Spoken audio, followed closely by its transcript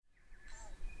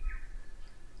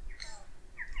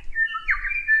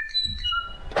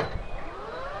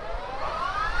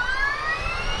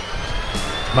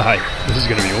Mate, this is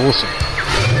going to be awesome.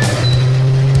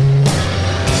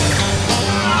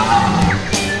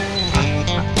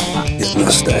 Get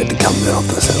this dad to come down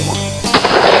this hill.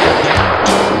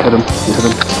 Hit him.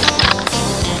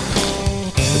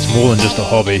 It's more than just a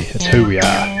hobby, it's who we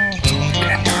are.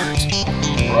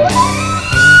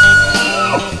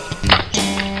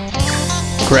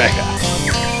 Cracker.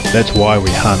 That's why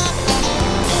we hunt.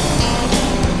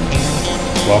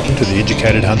 Welcome to the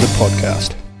Educated Hunter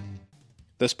Podcast.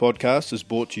 This podcast is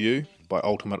brought to you by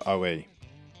Ultimate OE.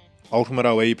 Ultimate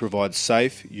OE provides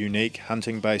safe, unique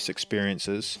hunting-based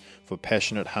experiences for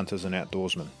passionate hunters and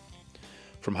outdoorsmen.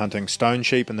 From hunting stone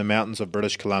sheep in the mountains of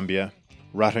British Columbia,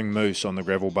 rutting moose on the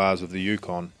gravel bars of the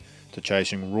Yukon, to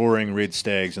chasing roaring red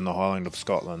stags in the Highland of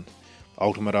Scotland,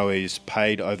 Ultimate OE's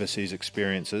paid overseas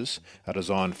experiences are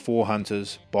designed for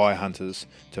hunters, by hunters,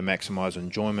 to maximise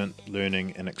enjoyment,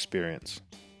 learning and experience.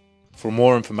 For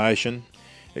more information,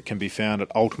 it can be found at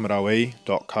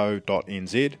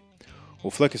ultimateoe.co.nz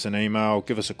or flick us an email,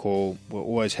 give us a call. We're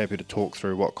always happy to talk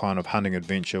through what kind of hunting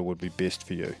adventure would be best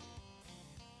for you.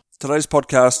 Today's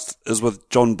podcast is with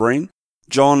John Breen.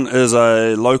 John is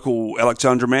a local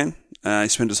Alexandra man. He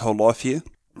spent his whole life here.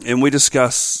 And we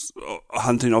discuss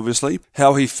hunting, obviously,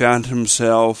 how he found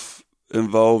himself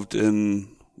involved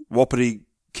in wapiti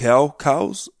cow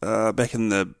culls back in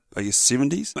the,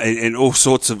 70s. And all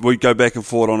sorts of, we go back and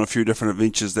forth on a few different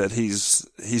adventures that he's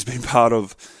been part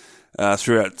of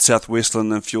throughout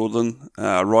Southwestland and Fiordland,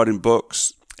 writing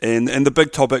books. And the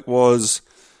big topic was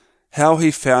how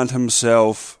he found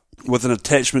himself with an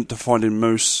attachment to finding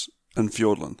moose in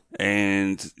Fiordland,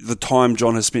 and the time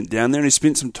John has spent down there. And he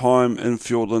spent some time in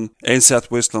Fiordland and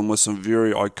Southwestland with some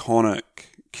very iconic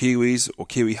Kiwis or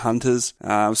Kiwi hunters.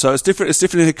 So it's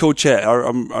definitely a cool chat.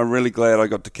 I'm really glad I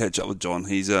got to catch up with John.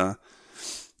 I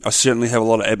certainly have a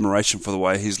lot of admiration for the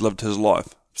way he's lived his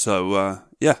life. So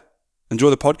enjoy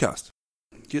the podcast.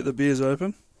 Get the beers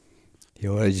open. Yeah,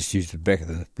 well, I just used the back of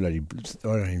the bloody... I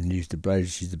don't even use the blade,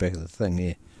 just use the back of the thing,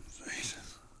 yeah. Jesus.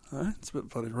 Oh, it's a bit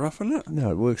bloody rough, isn't it?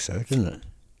 No, it works so, doesn't it?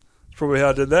 It's probably how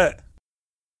I did that.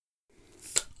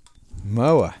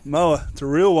 Mower. It's a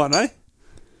real one, eh?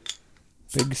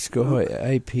 Big Sky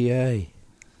APA.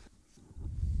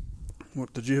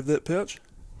 What, did you have that pouch?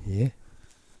 Yeah.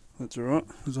 That's alright,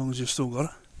 as long as you've still got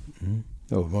it. Mm.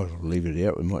 Oh, we might as well leave it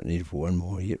out. We might need it for one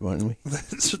more yet, won't we?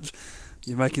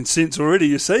 You're making sense already,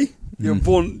 you see? You're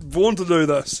born to do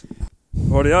this.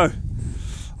 Rightio.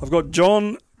 I've got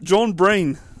John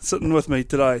Breen sitting with me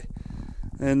today.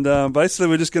 And basically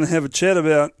we're just going to have a chat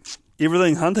about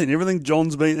everything hunting, everything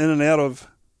John's been in and out of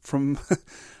from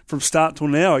start till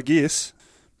now, I guess.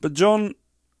 But John,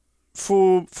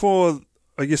 for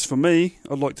I guess for me,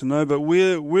 I'd like to know, but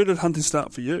where did hunting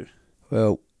start for you?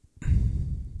 Well,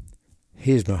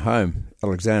 here's my home,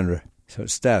 Alexandra. So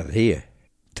it started here,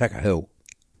 Tucker Hill,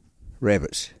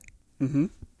 rabbits,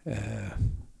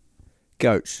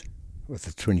 goats with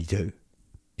the 22,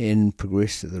 and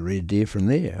progressed to the red deer from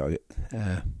there.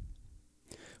 The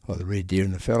red deer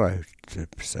and the fallow, to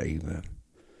say,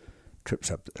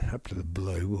 trips up to the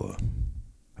Blue or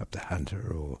up to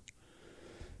Hunter or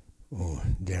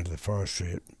down to the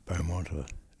forestry at Beaumont or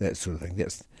that sort of thing.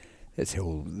 That's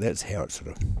how it sort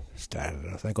of started.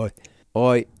 I think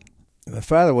my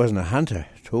father wasn't a hunter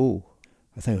at all.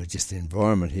 I think it was just the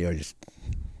environment here. I just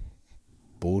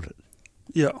bought it.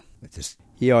 Yeah. I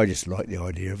just liked the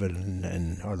idea of it,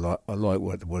 and I like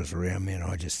what was around me, and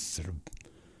I just sort of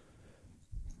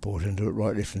bought into it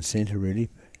right, left and centre, really,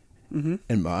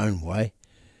 in my own way.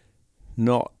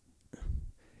 Not,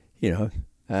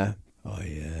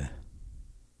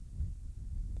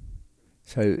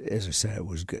 So as I say, it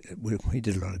was good. We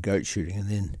did a lot of goat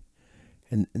shooting,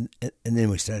 and then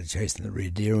we started chasing the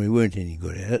red deer, and we weren't any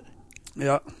good at it.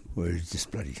 Yeah. We were just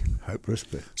bloody hopeless.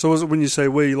 But so was it when you say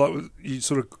we, like you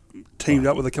sort of teamed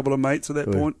up with a couple of mates at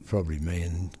that point? Probably me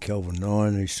and Kelvin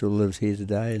Nine, who still lives here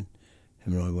today, and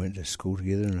him and I went to school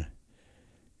together, and a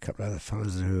couple of other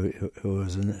fellas who I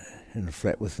was in a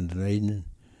flat with in Dunedin, and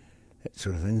that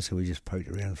sort of thing. So we just poked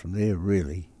around from there,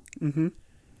 really. Mm-hmm.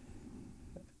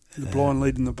 The blind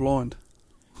leading the blind.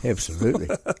 Absolutely.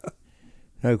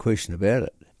 No question about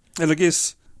it. And I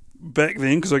guess back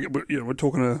then, because we're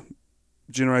talking a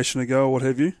generation ago or what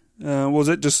have you, was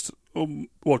it just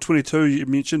 22 you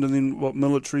mentioned, and then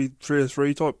military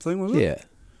 303 type thing, was it?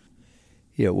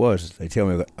 Yeah, it was. They tell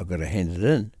me I've got to hand it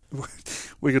in.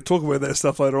 We could talk about that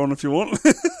stuff later on if you want.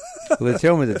 Well, they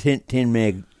tell me the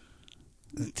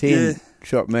 10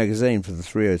 shot magazine for the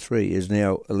 303 is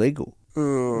now illegal.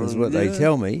 That's what they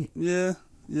tell me. Yeah.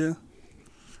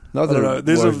 Not I don't know.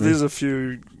 There's a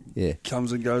few Yeah.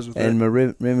 comes and goes with that. And my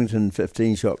Remington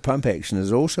 15-shot pump action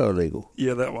is also illegal.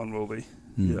 Yeah, that one will be.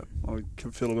 Yeah, I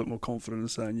can feel a bit more confident in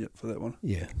saying yep for that one.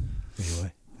 Yeah.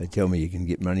 Anyway, they tell me you can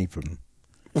get money from...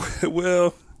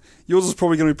 Well, yours is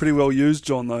probably going to be pretty well used,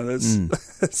 John, though. That's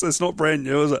it's not brand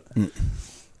new, is it?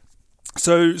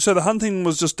 So the hunting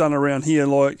was just done around here.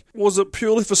 Like, was it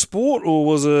purely for sport, or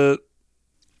was it,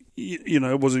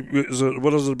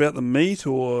 what is it about the meat,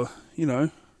 or,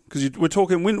 because we're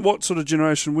talking, what sort of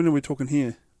generation, when are we talking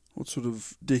here? What sort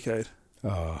of decade?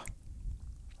 Oh.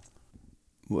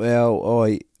 Well,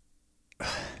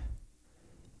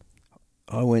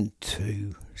 I went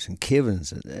to St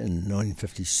Kevin's in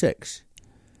 1956,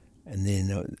 and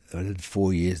then I did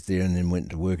 4 years there, and then went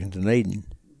to work in Dunedin.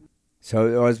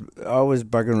 So I was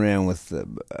bugging around with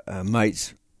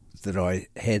mates that I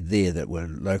had there that were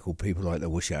local people, like the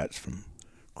Wisharts from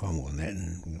Cromwell and that,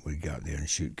 and we'd go up there and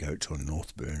shoot goats on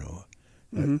Northburn or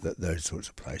those sorts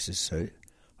of places. So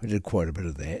I did quite a bit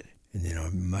of that, and then I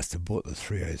must have bought the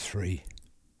 303.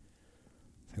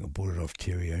 I think I bought it off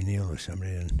Terry O'Neill or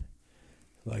somebody, and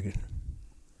like it.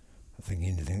 I think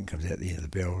anything that comes out the end of the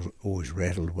barrel is always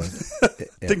rattled.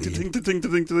 Ding, ding, ding, ding,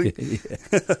 ding, ding.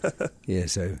 Yeah,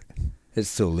 so it's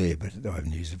still there, but I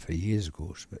haven't used it for years, of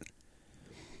course. But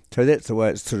so that's the way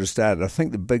it sort of started. I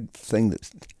think the big thing that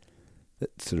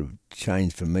sort of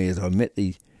changed for me is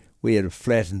we had a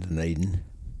flat in Dunedin,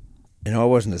 and I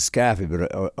wasn't a scarfie,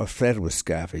 but I flatted with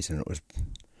scarfies, and it was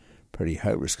pretty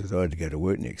hopeless because I had to go to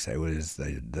work next day, whereas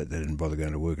they didn't bother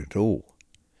going to work at all.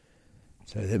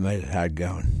 So that made it hard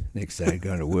going next day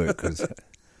going to work because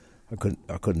I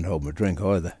couldn't hold my drink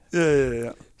either.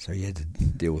 Yeah. So you had to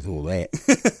deal with all that.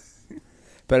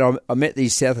 But I met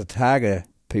these South Otago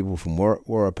people from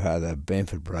Warrapa, the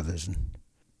Bamford brothers,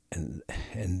 and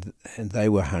they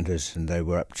were hunters, and they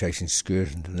were up chasing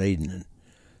skurt in Dunedin and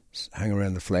hung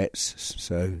around the flats.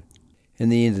 So in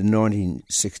the end of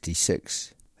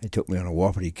 1966, they took me on a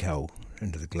wapiti cull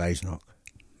into the Glazeknock.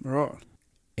 Right.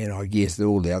 And I guess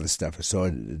all the other stuff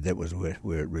aside, that was where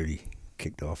it really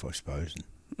kicked off, I suppose.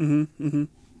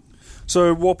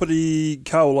 So wapiti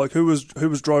cull, like who was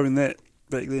driving that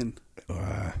back then?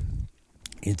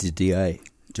 NZDA,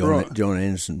 John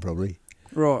Anderson probably.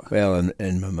 Right. Well,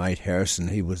 and my mate Harrison,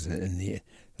 he was in there.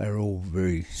 They were all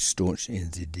very staunch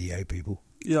NZDA people.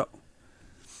 Yeah.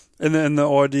 And then the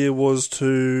idea was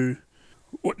to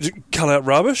cull out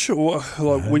rubbish, or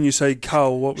when you say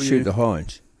cull, what were shoot the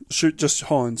hinds. Shoot just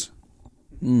hinds.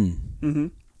 Okay.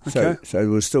 So there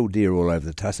was still deer all over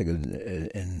the tussock in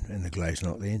the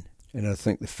Glazeknock then. And I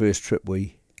think the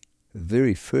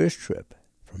very first trip,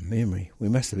 from memory, we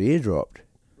must have airdropped.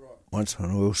 Right. Once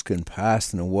on Oilskin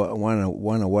Pass and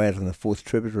one away out on the fourth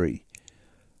tributary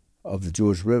of the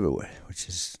George River, which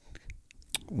is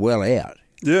well out.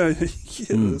 Yeah, it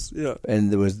is, yeah.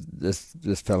 And there was this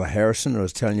fella Harrison I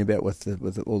was telling you about with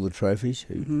all the trophies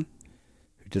who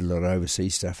did a lot of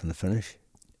overseas stuff in the finish.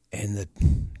 And the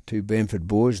two Bamford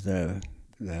boys, they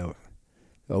were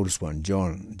the oldest one,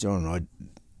 John and I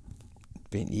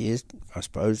spent years, I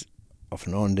suppose, off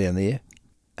and on down there.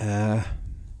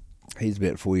 He's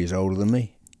about 4 years older than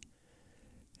me.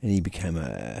 And he became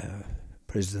a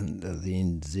president of the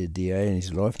NZDA, and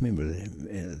he's a life member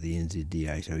of the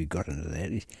NZDA, so he got into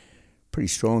that. He's a pretty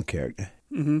strong character.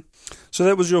 So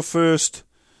that was your first,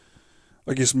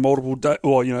 I guess, multiple day.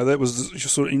 Well, that was your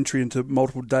sort of entry into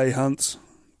multiple day hunts,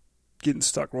 getting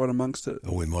stuck right amongst it.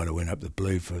 Or we might have went up the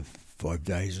Blue for 5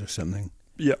 days or something.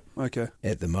 Yeah, okay.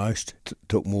 At the most.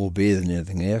 Took more beer than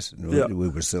anything else. Yeah. We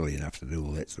were silly enough to do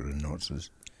all that sort of nonsense.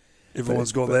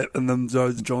 Everyone's got that, and then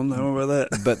John, how about that?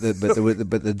 But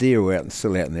the deer were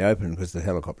still out in the open because the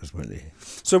helicopters weren't there.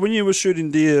 So when you were shooting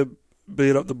deer, be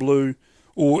it up the Blue,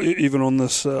 or even on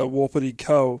this wapiti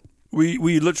cull, were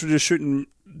you literally just shooting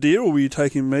deer, or were you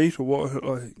taking meat, or what?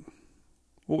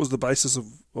 What was the basis of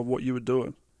what you were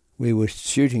doing? We were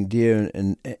shooting deer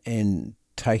and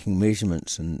taking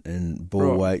measurements and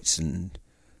ball weights and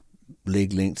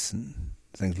leg lengths and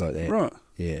things like that. Right.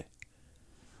 Yeah.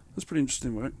 That's pretty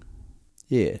interesting work.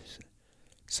 Yes.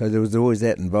 So there was always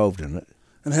that involved in it.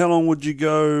 And how long would you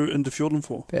go into Fiordland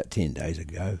for? About 10 days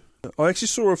ago. I actually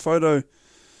saw a photo. I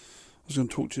was going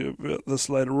to talk to you about this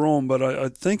later on, but I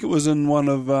think it was in one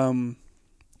of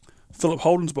Philip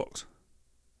Holden's books.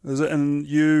 Is it? And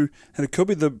it could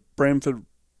be the Bamford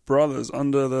brothers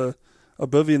under a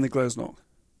bivvy in the Glazeknock.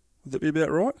 Would that be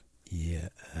about right? Yeah.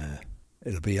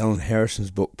 It'll be Alan Harrison's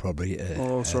book probably.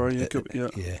 Sorry.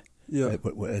 Yeah. Yeah.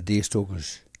 A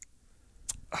Deerstalker's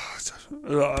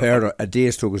Paradise. A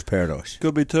Deerstalker's Paradise.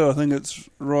 Could be too. I think it's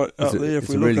right up there if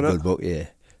we look at it. It's a really good book, yeah.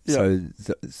 So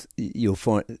you'll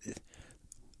find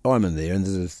I'm in there, and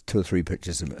there's 2 or 3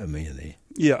 pictures of me in there.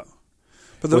 Yeah.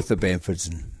 But With the Bamfords.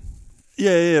 And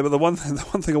yeah, but the one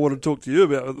thing I want to talk to you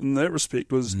about in that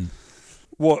respect was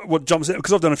what jumps out,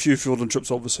 because I've done a few Fiordland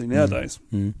trips obviously nowadays.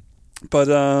 But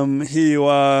here you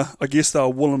are, I guess they were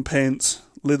woolen pants,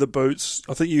 leather boots.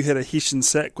 I think you had a hessian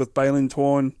sack with baling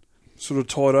twine sort of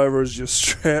tied over as your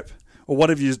strap, or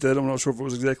whatever you did. I'm not sure if it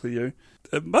was exactly you.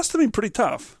 It must have been pretty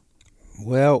tough.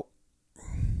 Well,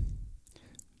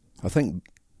 I think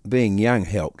being young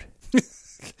helped.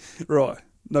 Right.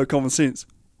 No common sense.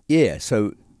 Yeah,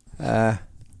 so,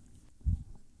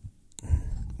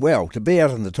 well, to be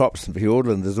out on the tops of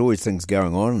Fiordland, there's always things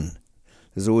going on. And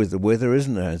there's always the weather,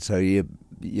 isn't there? And so you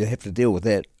have to deal with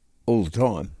that all the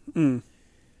time.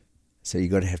 So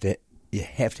you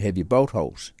have to have your bolt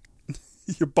holes.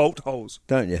 Your bolt holes?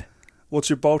 Don't you? What's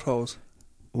your bolt holes?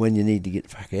 When you need to get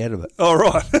the fuck out of it. Oh,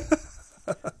 right.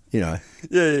 You know.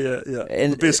 Yeah.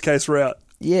 And the best case route.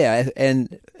 Yeah,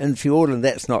 and in Fiordland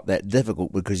that's not that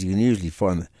difficult because you can usually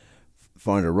find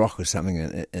a rock or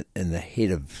something in the head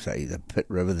of, say, the Pit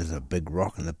River. There's a big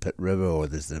rock in the Pit River, or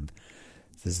there's the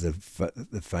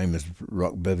famous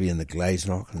rock bivvy in the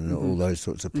Glazenock and all those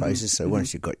sorts of places. So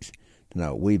once you got to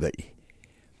know a wee bit,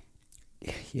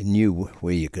 you knew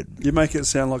where you could. You make it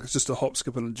sound like it's just a hop,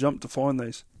 skip, and a jump to find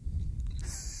these.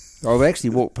 I've actually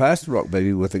walked past the rock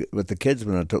bivvy with the kids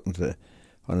when I took them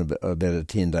on about a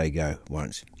 10-day go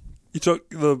once. You took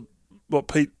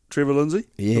Pete, Trevor, Lindsay,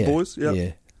 the boys? Yep.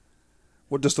 Yeah.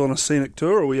 What, just on a scenic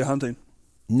tour, or were you hunting?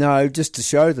 No, just to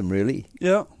show them, really.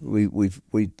 Yeah.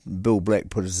 Bill Black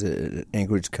put us at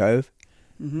Anchorage Cove,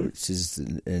 which is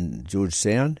in George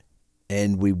Sound,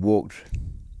 and we walked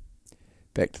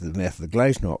back to the mouth of the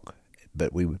Glazenock,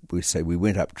 but we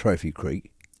went up Trophy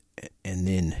Creek, and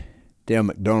then down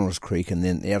McDonald's Creek, and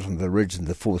then out on the ridge in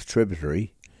the 4th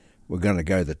tributary. We're going to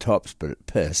go the tops, but it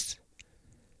pissed,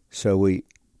 so we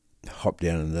hopped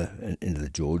down into the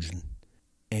George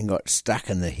and got stuck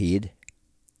in the head.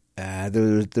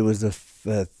 There was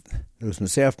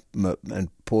myself and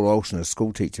Paul Olsen, a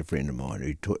school teacher friend of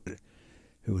mine,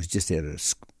 who was just out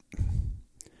of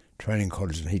training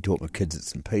college, and he taught my kids at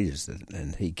St Peter's,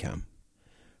 and he come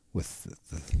with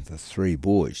the 3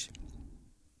 boys,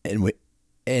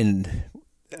 and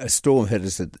a storm hit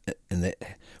us in that.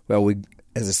 Well,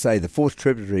 as I say, the 4th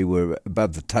tributary were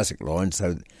above the Tussock line,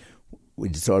 so we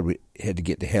decided we had to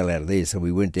get the hell out of there. So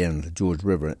we went down the George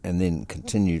River and then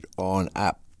continued on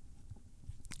up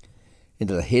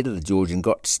into the head of the George and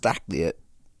got stuck there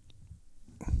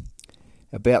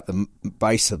about the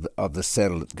base of the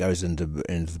saddle that goes into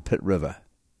the Pit River.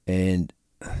 And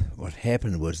what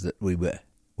happened was that we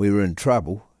were in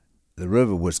trouble. The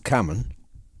river was coming.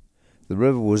 The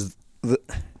river was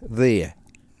there.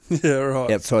 Yeah,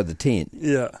 right. Outside the tent.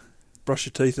 Yeah. Brush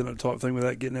your teeth in it type thing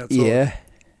without getting outside. Yeah.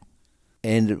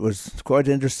 And it was quite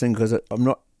interesting because I'm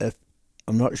not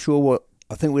sure what.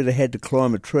 I think we'd have had to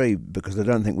climb a tree because I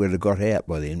don't think we'd have got out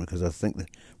by then, because I think that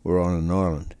we're on an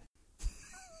island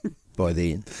by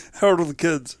then. How old are the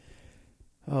kids?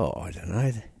 Oh, I don't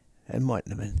know. They might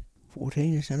have been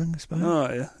 14 or something, I suppose.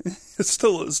 Oh, yeah. It's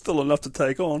still enough to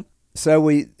take on. So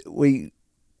we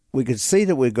could see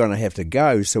that we're going to have to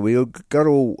go, so we got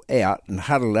all out and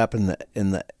huddled up in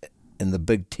the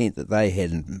big tent that they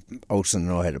had, and Olsen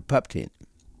and I had a pup tent.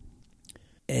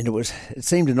 And it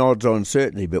seemed an odds-on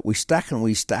certainty, but we stuck,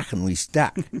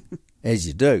 as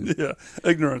you do. Yeah,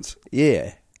 ignorance.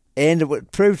 Yeah, and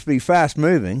it proved to be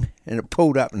fast-moving, and it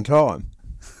pulled up in time.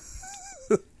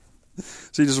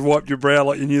 So you just wiped your brow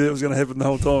like you knew that was going to happen the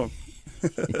whole time.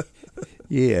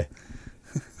 Yeah.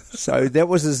 So that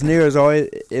was as near as I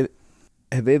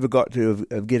have ever got to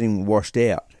of getting washed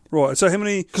out. Right, so how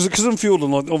many... Because in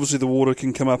Fiordland, like, obviously the water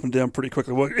can come up and down pretty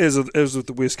quickly, well, as with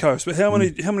the West Coast. But how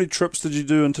many trips did you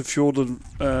do into Fiordland,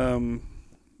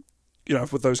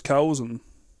 with those culls and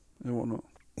whatnot?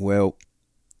 Well,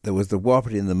 there was the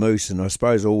Wapiti and the Moose, and I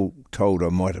suppose all told I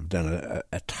might have done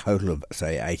a total of,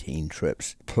 say, 18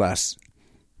 trips, plus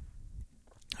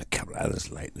a couple of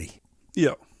others lately.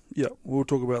 Yeah, we'll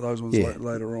talk about those ones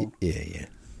later on. Yeah.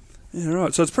 Yeah,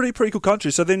 right. So it's pretty cool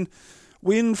country. So then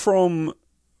when from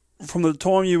the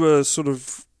time you were sort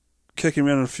of kicking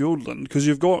around in Fiordland, because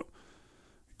you've got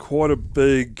quite a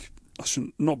big,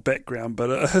 not background,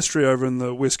 but a history over in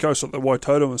the West Coast, like the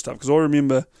Waitoto and stuff. Because I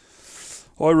remember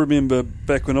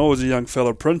back when I was a young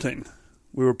fella printing,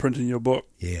 we were printing your book,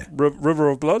 River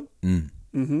of Blood.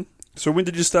 Mm-hmm. So when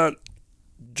did you start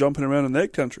jumping around in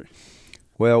that country?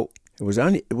 Well,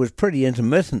 it was pretty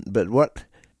intermittent, but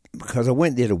because I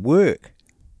went there to work,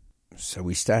 so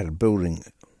we started building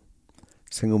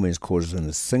single men's quarters in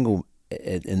a single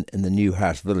in the new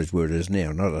Haas village where it is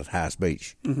now, not at Haas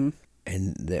Beach. Mm-hmm.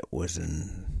 And that was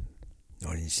in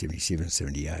 1977,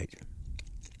 78.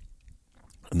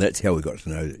 And that's how we got to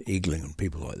know Eagling and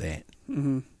people like that.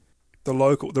 Mm-hmm.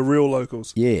 The real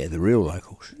locals. Yeah, the real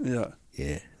locals. Yeah.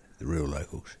 Yeah, the real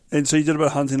locals. And so you did a bit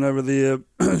of hunting over there,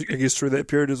 I guess, through that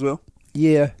period as well?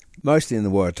 Yeah, mostly in the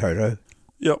Waitoto.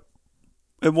 Yep.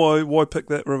 And why pick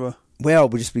that river? Well,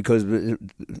 just because it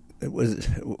was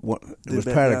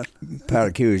part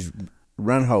of Kiwi's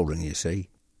run holding, you see.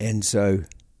 And so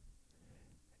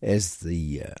as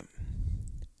the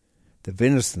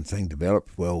venison thing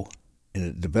developed, well, and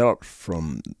it developed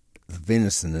from the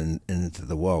venison into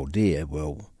the wild deer,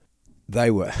 well,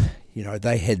 they were,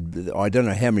 they had, I don't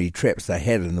know how many traps they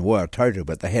had in the Waitoto,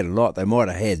 but they had a lot. They might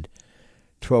have had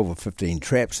 12 or 15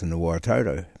 traps in the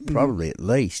Waitoto, probably at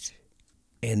least.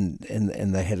 And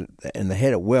they had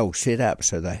it well set up,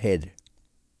 so they had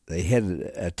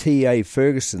a TA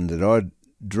Ferguson that I'd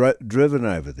driven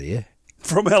over there.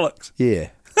 From Alex? Yeah.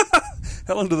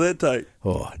 How long did that take?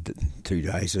 2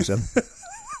 days or something.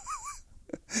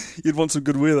 You'd want some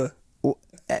good weather.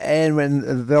 And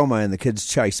when Velma and the kids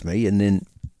chased me, and then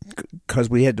because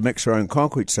we had to mix our own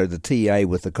concrete, so the TA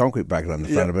with the concrete bucket on the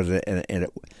front of it, and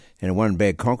a one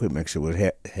bag concrete mixer was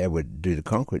how we'd do the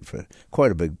concrete for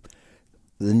quite a big.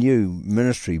 The new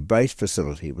ministry base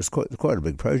facility, it was quite a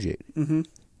big project. Mm-hmm.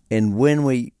 And when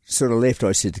we sort of left,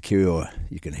 I said to Kiwi,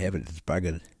 you can have it, it's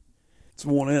buggered. It's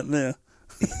worn out now.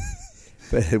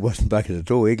 But it wasn't buggered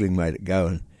at all. Eagling made it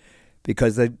going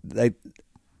because they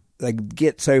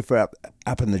get so far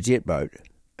up in the jet boat,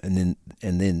 and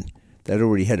then they'd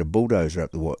already had a bulldozer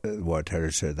up the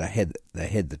Waitoto, so they had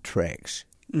the tracks,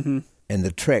 mm-hmm. and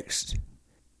the tracks,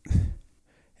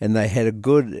 and they had a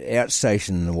good outstation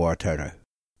in the Waitoto.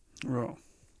 Right.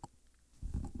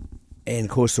 And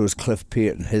of course there was Cliff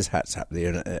Peart and his huts up there,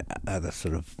 and other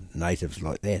sort of natives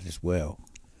like that as well.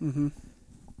 Mm-hmm.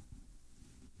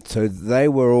 So they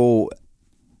were all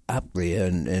up there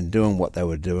and doing what they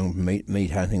were doing,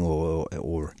 meat hunting or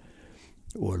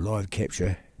live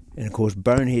capture. And of course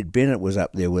Bonehead Bennett was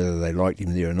up there, whether they liked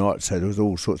him there or not. So there was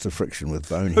all sorts of friction with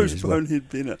Bonehead. Who's Bonehead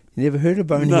Bennett? You never heard of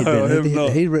Bonehead Bennett? No, I have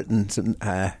not. He'd written some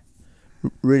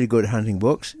really good hunting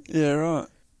books. Yeah, right.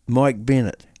 Mike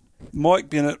Bennett.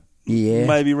 Yeah.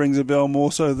 Maybe rings a bell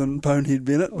more so than Bonehead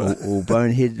Bennett. But. Or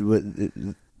Bonehead,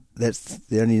 that's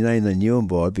the only name they knew him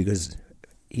by because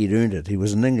he'd earned it. He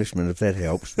was an Englishman, if that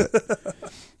helps.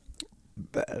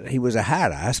 But he was a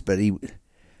hard ass, but he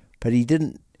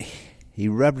didn't. He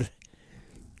rubbed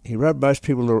most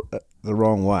people the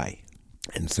wrong way,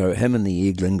 and so him and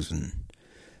the Eaglings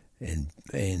and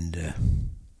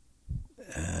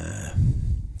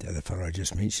the other fellow I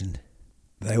just mentioned,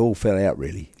 they all fell out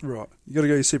really. Right, you got to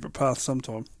go your separate paths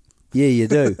sometime. Yeah, you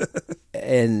do.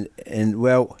 and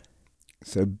well,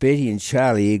 so Betty and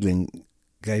Charlie Eagling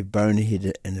gave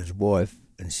Bonehead and his wife,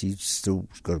 and she's still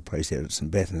got a place out at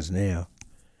St. Bathans now,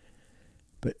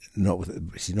 but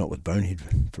she's not with Bonehead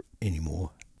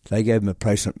anymore. They gave him a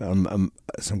place on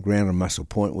some ground on Muscle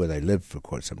Point where they lived for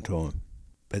quite some time.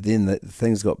 But then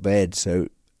things got bad, so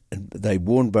they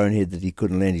warned Bonehead that he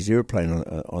couldn't land his aeroplane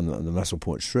on the Muscle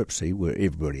Point Strip, see, where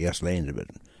everybody else landed, but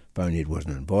Bonehead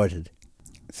wasn't invited.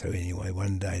 So anyway,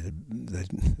 one day the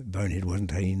Bonehead wasn't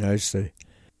taking notice, so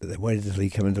they waited until he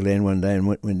came into land one day and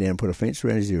went down and put a fence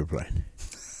around his aeroplane.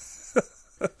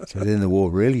 So then the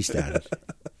war really started.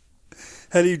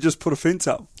 How do you just put a fence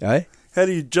up? Eh? How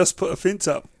do you just put a fence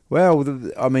up?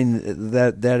 Well, I mean,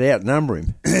 they'd outnumber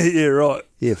him. Yeah, right.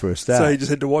 Yeah, for a start. So you just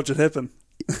had to watch it happen.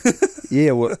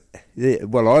 Well,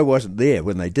 I wasn't there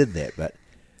when they did that, but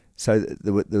so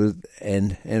there was,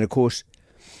 and of course,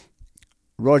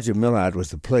 Roger Millard was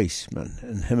the policeman,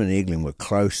 and him and Eagling were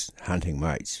close hunting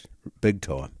mates, big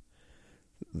time.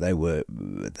 They were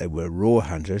raw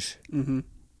hunters, mm-hmm.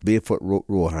 barefoot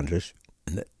raw hunters,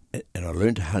 and I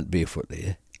learned to hunt barefoot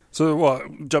there. So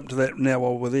jump to that now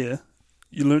while we're there.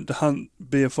 You learnt to hunt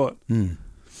barefoot. Mm.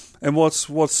 And what's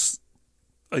the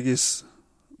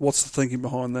thinking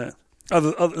behind that? I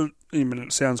mean,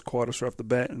 it sounds quite a off the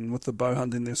bat, and with the bow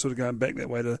hunting, they're sort of going back that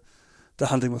way to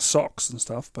hunting with socks and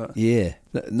stuff. But yeah,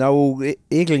 no,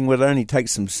 Eagling would only take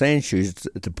some sand shoes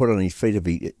to put on his feet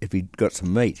if he got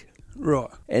some meat. Right.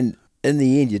 And in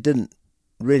the end, you didn't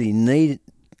really need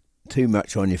too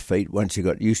much on your feet once you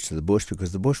got used to the bush,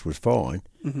 because the bush was fine,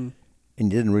 mm-hmm.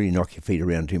 and you didn't really knock your feet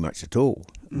around too much at all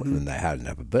mm-hmm. when they hardened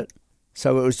up a bit.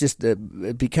 So it was just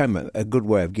it became a good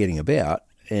way of getting about,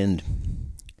 and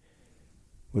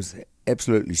was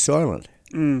absolutely silent.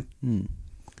 Mm. Mm.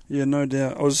 Yeah, no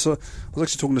doubt. I was actually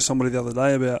talking to somebody the other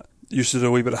day about used to do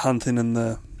a wee bit of hunting in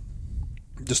the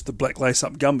black lace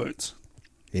up gumboots.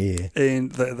 Yeah.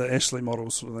 and the Ashley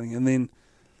models sort of thing, and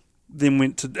then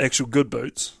went to actual good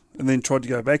boots, and then tried to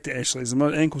go back to Ashley's, and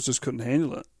my ankles just couldn't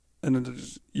handle it.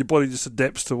 And your body just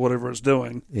adapts to whatever it's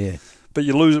doing. Yeah. But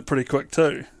you lose it pretty quick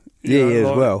too. As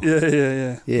well.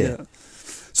 Yeah.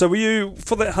 So were you,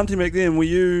 for that hunting back then, were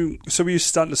you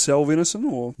starting to sell venison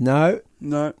or? No.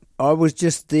 I was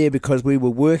just there because we were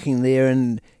working there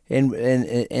and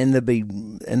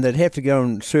they'd have to go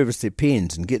and service their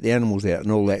pens and get the animals out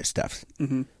and all that stuff.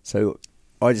 Mm-hmm. So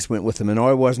I just went with them, and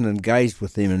I wasn't engaged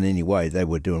with them in any way. They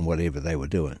were doing whatever they were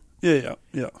doing. Yeah.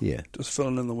 Just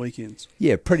filling in the weekends.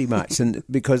 Yeah, pretty much. And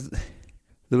because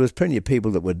there was plenty of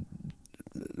people there were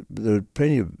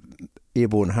plenty of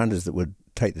airborne hunters that would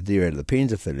take the deer out of the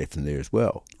pens if they left them there as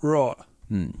well. Right.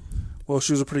 Mm. Well,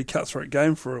 she was a pretty cutthroat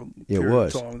game for a period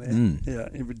of time there. Mm. Yeah,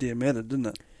 every deer mattered, didn't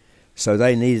it? So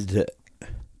they needed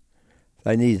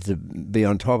to be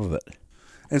on top of it.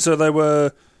 And so they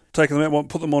were taking them out,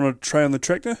 put them on a tray on the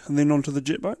tractor, and then onto the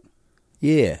jet boat?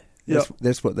 Yeah,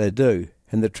 that's what they do.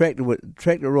 And the tractor would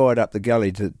ride up the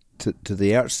gully to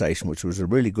the outstation, which was a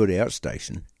really good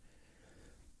outstation.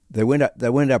 They went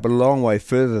up a long way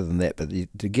further than that, but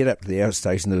to get up to the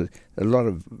outstation, there were a lot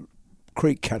of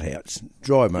creek cutouts,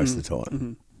 dry most of the time.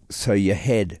 Mm-hmm. So you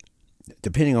had,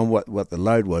 depending on what the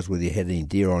load was, whether you had any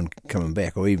deer on coming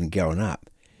back or even going up,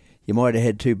 you might have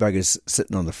had two buggers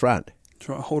sitting on the front.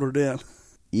 Try to hold her down.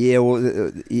 Yeah,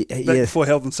 well, Before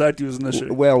health and safety was an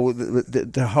issue. Well,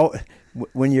 the whole,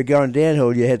 when you're going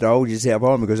downhill, you had to hold yourself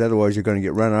on because otherwise you're going to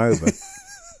get run over.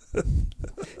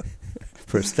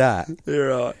 For a start. Yeah,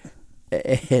 right.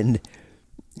 And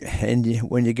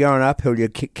when you're going uphill, you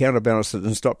counterbalance it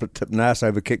and stop it, tipping ass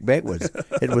over, kick backwards.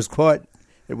 It was quite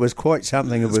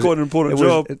something. It's quite an important it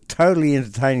job. Was totally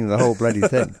entertaining, the whole bloody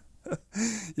thing.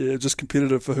 Yeah, just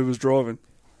competitive for who was driving.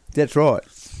 That's right.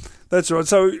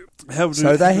 So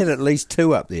they had at least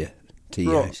two up there. TAs.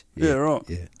 Right. Yeah, right.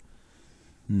 Yeah.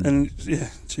 And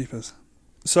cheapers.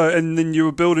 So, and then you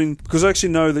were building, because I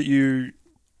actually know that you,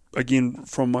 again,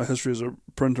 from my history as a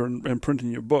printer and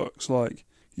printing your books, like,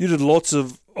 you did lots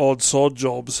of odd sod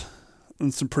jobs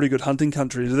in some pretty good hunting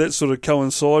country. Did that sort of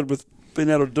coincide with being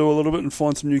able to do a little bit and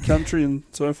find some new country and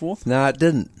so forth? No, it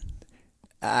didn't.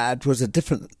 It was a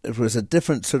different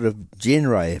sort of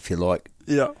genre, if you like.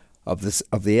 Yeah. Of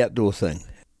the outdoor thing,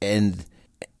 and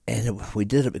we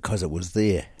did it because it was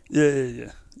there.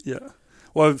 Yeah.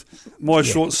 Well, my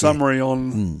short summary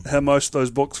on how most of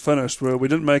those books finished were we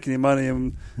didn't make any money,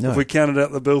 and if we counted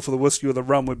out the bill for the whiskey or the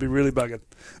rum, we'd be really buggered.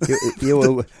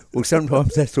 Well,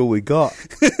 sometimes that's all we got.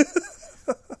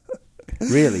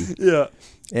 Really. Yeah.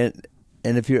 And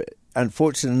if you're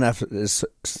unfortunate enough,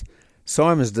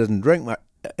 Simons didn't drink much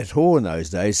at all in those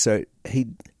days, so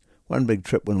one big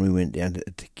trip when we went down to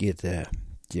get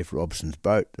Jeff Robson's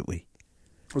boat that we...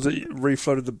 Was it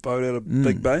refloated the boat out of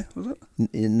Big Bay, was it?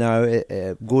 No,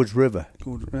 Gorge River.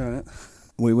 Yeah.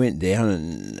 We went down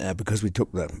and because we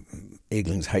took the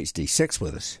Eagling's HD6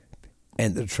 with us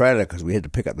and the trailer, because we had to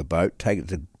pick up the boat, take it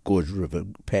to Gorge River,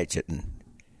 patch it and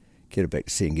get it back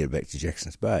to sea and get it back to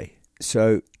Jackson's Bay.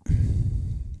 So...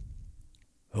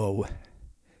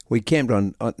 we camped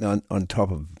on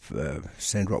top of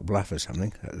Sandrock Bluff or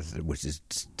something, which is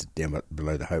down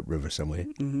below the Hope River somewhere.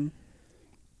 Mm-hmm.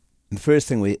 And the first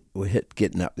thing we hit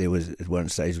getting up there was at one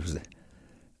stage was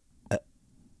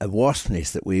a wasp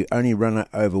nest that we only run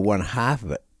over one half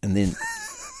of it, and then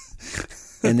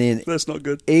that's not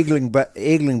good.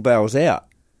 Eagling bails out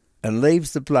and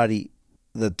leaves the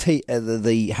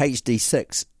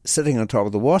HD6 sitting on top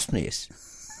of the wasp nest,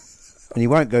 and he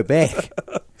won't go back.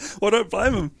 Well, I don't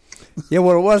blame him. Yeah,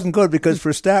 well, it wasn't good because for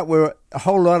a start, a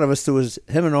whole lot of us. There was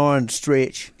him and I and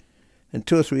Stretch, and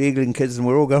 2 or 3 Eagling kids, and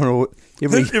we're all going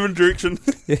every direction.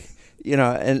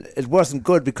 And it wasn't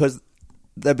good because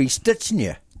they'd be stitching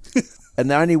you, and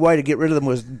the only way to get rid of them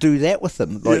was do that with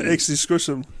them. Like, actually squish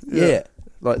them. Yeah,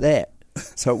 like that.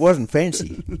 So it wasn't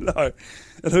fancy. No.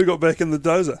 And who got back in the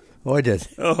dozer? I did.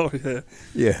 Oh, yeah.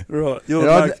 Yeah. Right.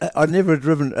 I'd never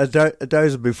driven a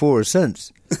dozer before or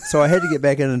since, so I had to get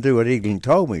back in and do what Eagling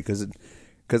told me because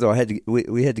I had to.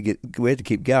 We had to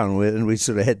keep going, and we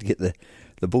sort of had to get the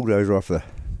bulldozer off the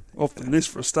nest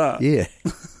for a start. Yeah.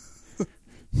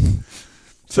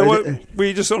 So were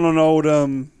you just on an old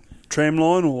tram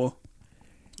line, or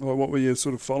what were you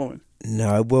sort of following?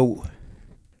 No, well,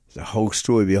 there's a whole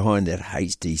story behind that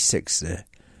HD6 there.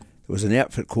 There was an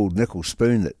outfit called Nickel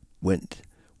Spoon that went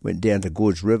down to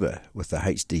Gorge River with the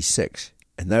HD6,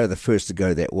 and they were the first to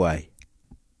go that way.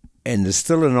 And there's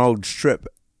still an old strip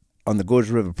on the Gorge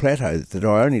River Plateau that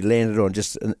I only landed on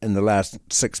just in the last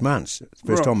 6 months. It's the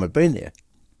first time I'd been there.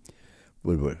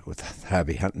 We were with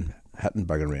Harvey hut and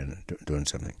bugging around and doing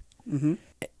something. Mm-hmm.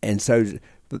 And so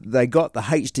they got the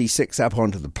HD6 up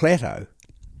onto the plateau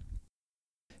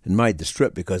and made the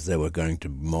strip because they were going to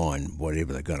mine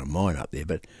whatever they're going to mine up there.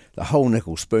 But the whole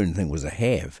nickel spoon thing was a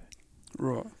have.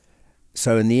 Right.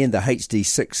 So in the end, the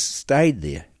HD6 stayed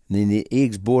there. And then the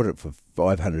eggs bought it for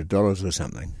 $500 or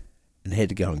something and had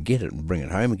to go and get it and bring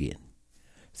it home again.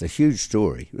 It's a huge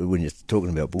story when you're talking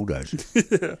about bulldozers.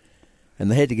 Yeah. And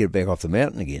they had to get it back off the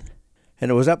mountain again. And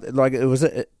it was up in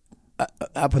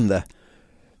the...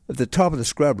 At the top of the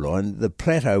scrub line, the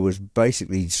plateau was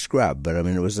basically scrub, but I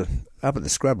mean it was up at the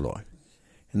scrub line,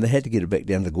 and they had to get it back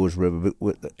down the Gorge River.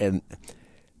 And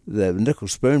the Nickel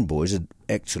Spoon boys had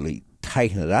actually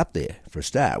taken it up there for a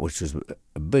start, which was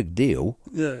a big deal.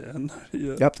 Yeah.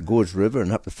 Up the Gorge River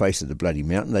and up the face of the bloody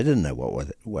mountain. They didn't know what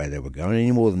way they were going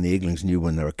any more than the Eaglings knew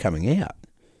when they were coming out.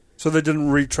 So they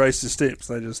didn't retrace the steps.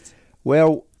 They just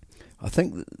I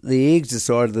think the eggs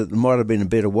decided that there might have been a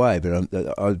better way, but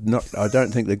I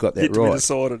don't think they got that right.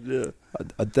 Decided, yeah.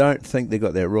 I don't think they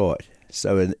got that right.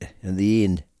 So in the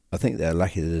end, I think they were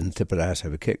lucky they didn't tip it ass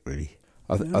over kick, really.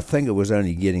 I think it was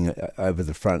only getting over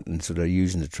the front and sort of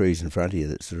using the trees in front of you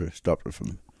that sort of stopped it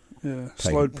from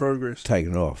slowed progress.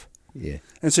 Taking off, yeah.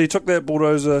 And so you took that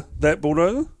bulldozer?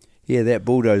 Yeah, that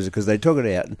bulldozer, because they took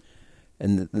it out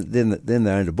and then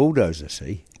they owned a bulldozer,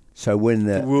 see? So when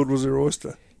the world was their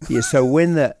oyster. Yeah, so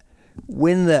when the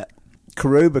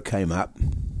Karuba came up,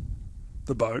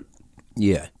 the boat,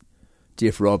 yeah,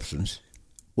 Jeff Robson's,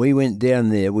 we went down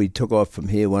there. We took off from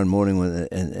here one morning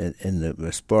and the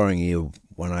aspiring year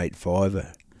 185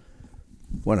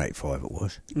 it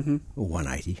was, or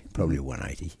 180, probably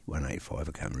 185.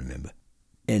 I can't remember.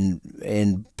 And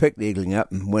picked the eagling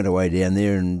up and went away down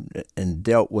there and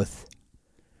dealt with.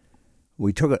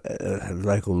 We took a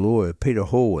local lawyer, Peter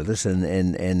Hall, with us,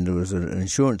 and there was an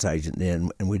insurance agent there,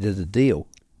 and we did a deal.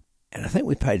 And I think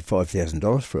we paid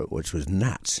 $5,000 for it, which was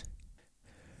nuts.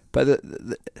 But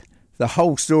the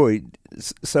whole story,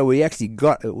 so we actually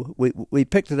we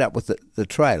picked it up with the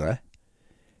trailer,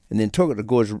 and then took it to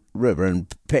Gorge River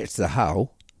and patched the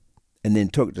hull, and then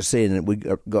took it to sea, and we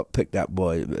got picked up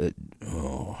by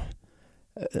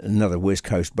another West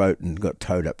Coast boat and got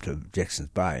towed up to Jackson's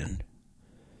Bay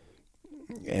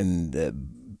and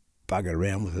buggered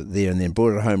around with it there, and then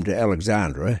brought it home to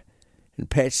Alexandra and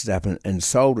patched it up and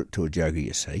sold it to a joker,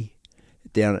 you see,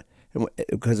 down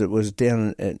because it was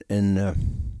down in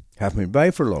Half Moon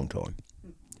Bay for a long time.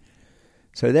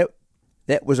 So that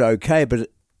was okay,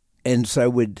 and so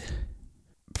we'd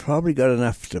probably got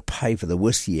enough to pay for the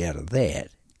whiskey out of that.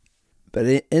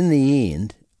 But in the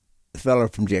end, the fellow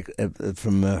from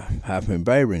Half Moon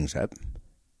Bay rings up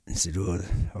and said, "Well,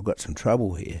 I've got some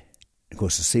trouble here." Of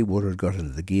course, the seawater had got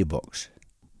into the gearbox,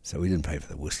 so we didn't pay for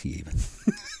the whiskey even.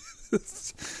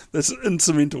 That's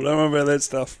incidental. Don't worry about that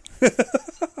stuff.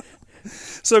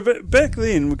 So back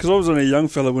then, because I was only a young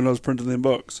fella when I was printing them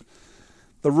books,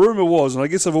 the rumour was, and I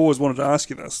guess I've always wanted to ask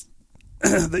you this,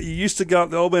 that you used to go up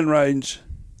the Old Man Range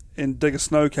and dig a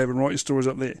snow cave and write your stories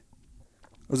up there.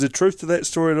 Was there truth to that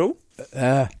story at all?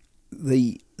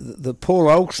 The Paul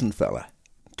Olsen fella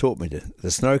taught me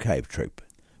the snow cave troop.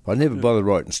 I never bothered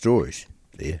writing stories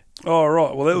there. Oh,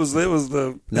 right. Well, that was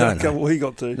the couple he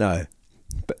got to. No.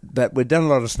 But we'd done a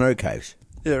lot of snow caves.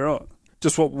 Yeah, right.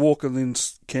 Just walk and then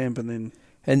camp and then...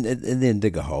 And then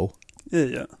dig a hole.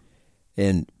 Yeah.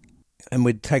 And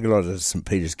we'd take a lot of St.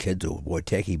 Peter's kids or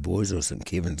Waitaki boys or St.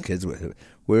 Kevin's kids,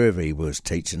 wherever he was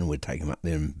teaching, and we'd take them up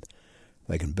there and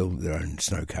they can build their own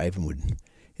snow cave, and would,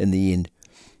 in the end,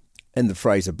 in the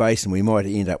Fraser Basin, we might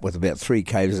end up with about 3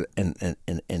 caves and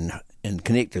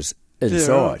connectors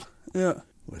inside. Yeah,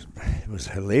 right. It was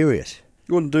hilarious.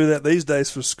 You wouldn't do that these days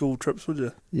for school trips, would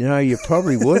you? You know, you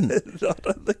probably wouldn't. I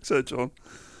don't think so, John.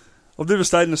 I've never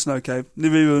stayed in a snow cave.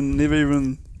 Never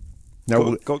even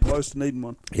got close to needing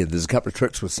one. Yeah, there's a couple of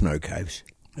tricks with snow caves.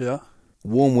 Yeah.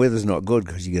 Warm weather's not good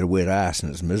because you get a wet ass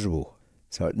and it's miserable.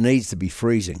 So it needs to be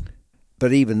freezing.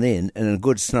 But even then, in a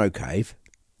good snow cave,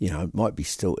 you know, it might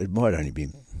only be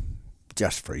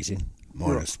just freezing,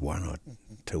 -1 or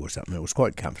 2 or something. It was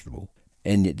quite comfortable,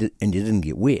 and you didn't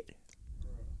get wet.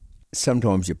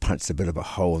 Sometimes you punched a bit of a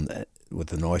hole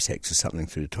with an ice axe or something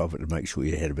through the top of it to make sure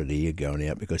you had a bit of air going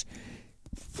out, because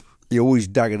you always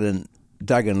dug in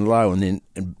low and then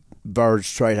burrowed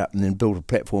straight up and then built a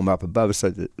platform up above so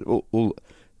that all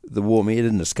the warm air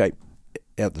didn't escape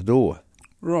out the door.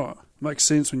 Right. Makes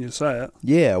sense when you say it.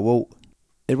 Yeah, well,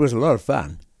 it was a lot of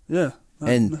fun. Yeah.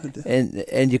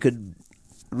 And you could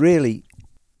really,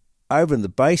 over in the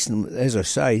basin, as I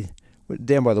say,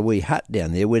 down by the wee hut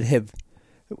down there,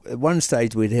 at one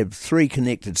stage we'd have 3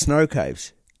 connected snow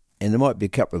caves. and there might be a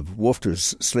couple of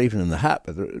woofters sleeping in the hut,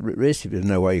 but the rest of you, there's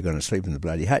no way you're going to sleep in the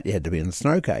bloody hut. You had to be in the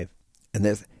snow cave.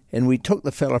 And we took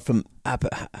the fella from up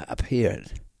here,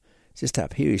 just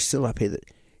up here, he's still up here, that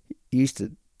he used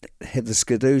to have the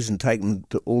skidoos and take them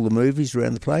to all the movies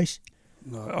around the place.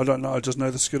 No, I don't know, I just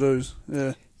know the skidoos,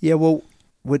 yeah. Yeah, well,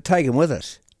 we'd take him with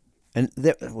us. And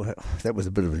that was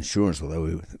a bit of insurance,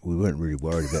 although we weren't really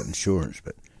worried about insurance,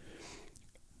 but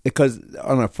because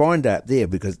on a fine day up there,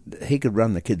 because he could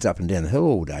run the kids up and down the hill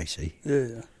all day, see?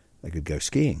 Yeah. They could go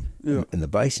skiing in the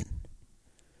basin.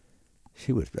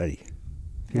 She was bloody...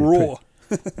 Raw.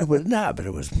 But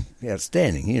it was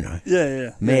outstanding, you know.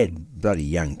 Yeah. Mad bloody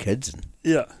young kids. And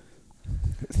yeah,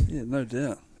 no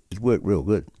doubt. It worked real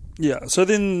good. Yeah, so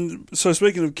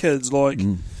speaking of kids, like,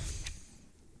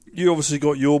 you obviously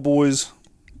got your boys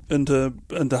into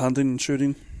hunting and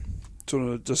shooting. Sort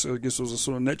of, just I guess it was a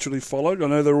sort of naturally followed. I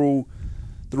know they're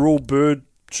all bird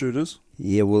shooters.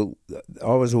 Yeah, well,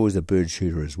 I was always a bird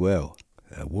shooter as well.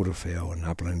 Waterfowl and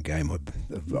upland game. I've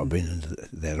been into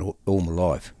that all my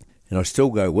life, and I still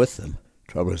go with them.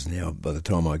 Trouble is now, by the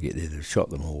time I get there, they've shot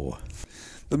them all.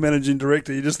 The managing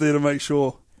director, you're just there to make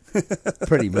sure.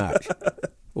 Pretty much.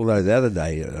 Although the other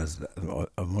day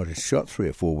I might have shot 3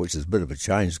 or 4, which is a bit of a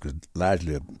change because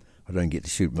largely I don't get to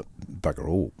shoot bugger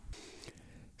all.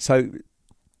 So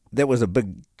that was a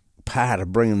big part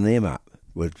of bringing them up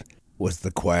was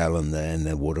the quail and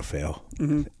the waterfowl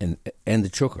and the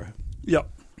chooker.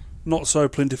 Yep, not so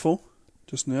plentiful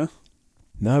just now.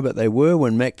 No, but they were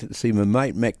when my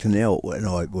mate Mac Tennell and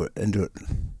I were into it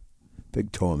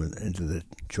big time, into the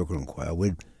chooker and quail.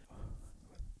 It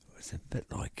was a bit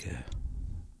like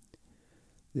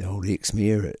the old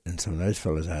ex-mayor and some of those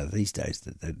fellas are these days.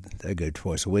 That they go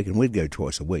twice a week, and we'd go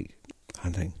twice a week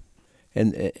hunting.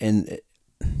 And there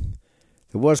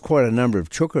was quite a number of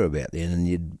chooker about then, and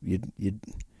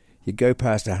you'd go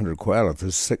past 100 quail. If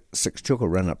there's six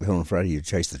chooker run up the hill in front of you, you'd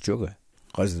chase the chooker.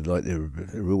 I was like,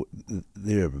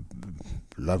 they're a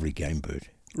lovely game bird.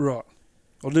 Right.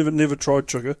 I've never tried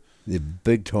chooker. They're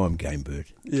big time game bird.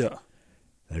 Yeah.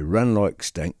 They run like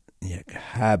stink. Yeah,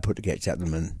 hard put to catch up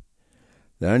them, and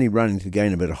they're only running to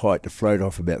gain a bit of height to float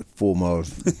off about 4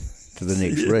 miles to the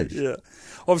next ridge. Yeah.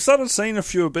 I've started seeing a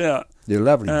few about. They're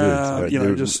lovely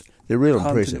birds. They're real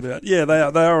impressive. Yeah, they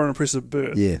are an impressive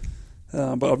bird. Yeah.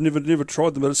 But I've never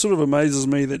tried them. But it sort of amazes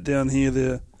me that down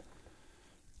here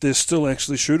they're still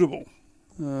actually shootable.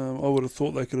 I would have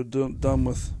thought they could have done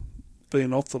with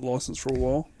being off the licence for a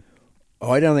while.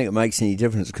 I don't think it makes any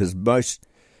difference because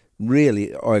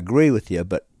really, I agree with you,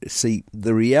 but see,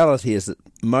 the reality is that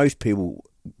most people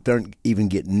don't even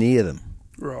get near them.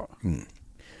 Right.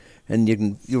 And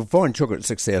you'll find chooker at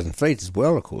 6,000 feet as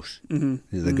well, of course.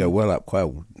 Mm-hmm. They go well up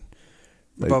quail.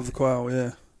 Above the quail,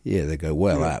 yeah. Yeah, they go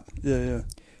well up. Yeah.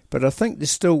 But I think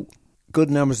there's still good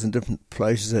numbers in different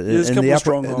places There's a couple of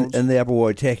strongholds. in the upper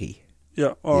Waitaki.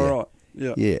 Yeah, right.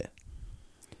 Yeah. Yeah.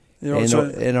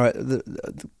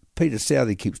 Peter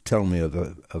Southey keeps telling me of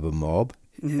a mob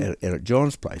out at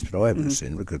John's place, but I haven't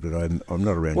seen it because I'm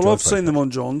not around. Well, I've seen them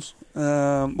on John's.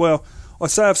 I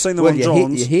say I've seen them on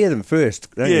John's. You hear them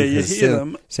first, don't you? You hear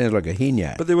them. Sounds like a hen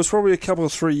yard. But there was probably a couple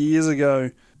of 3 years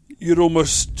ago, you'd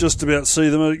almost just about see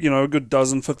them, a good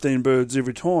dozen, 15 birds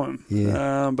every time.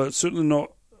 Yeah. But certainly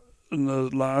not in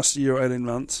the last year or 18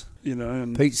 months,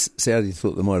 And Pete Southey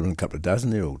thought there might have been a couple of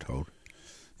dozen, they're all told.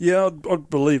 Yeah, I'd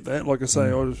believe that. Like I say,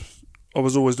 I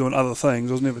was always doing other things.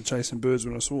 I was never chasing birds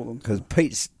when I saw them. Because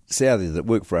Pete Southey, that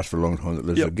worked for us for a long time, that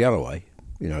lives at Galloway,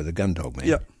 the gun dog man.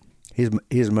 Yep.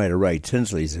 He's a mate of Ray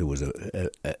Tinsley's, who was a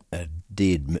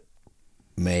dead,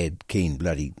 mad, keen,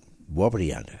 bloody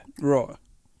wapiti hunter. Right.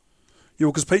 Yeah,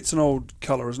 because Pete's an old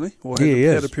colour, isn't he? Or he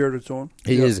had a period of time.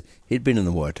 He is. He'd been in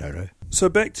the Waitoto. So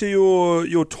back to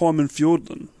your time in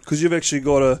Fiordland, because you've actually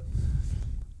got a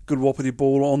good wapiti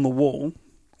ball on the wall.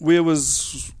 Where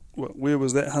was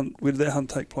that hunt? Where did that hunt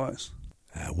take place?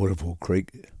 Waterfall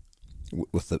Creek,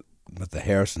 with the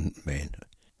Harrison man.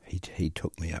 He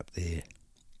took me up there.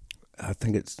 I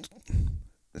think is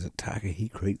it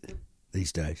Takahi Creek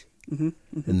these days? In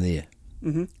there.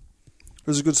 Mm-hmm. It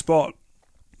was a good spot.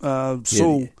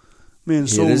 Saul, me and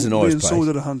Saul, it is a nice place. Saul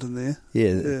did a hunt in there.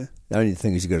 Yeah. The only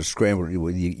thing is you got to scramble.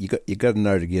 You got to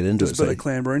know to get into it. Just a bit of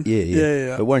clambering.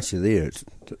 Yeah. But once you're there, it's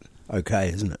okay,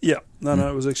 isn't it? Yeah. No,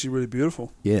 it was actually really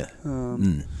beautiful. Yeah.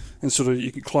 And sort of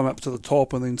you could climb up to the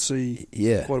top and then see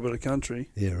quite a bit of country.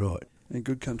 Yeah, right. And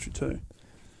good country too.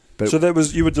 But so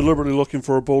you were deliberately looking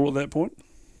for a bull at that point?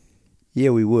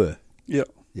 Yeah, we were. Yeah.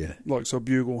 Yeah. Like a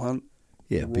bugle hunt.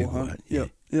 Yeah, bugle hunt. Yeah.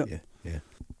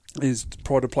 He's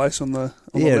pride of place on the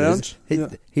lounge.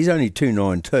 He's only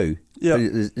 292. Yeah.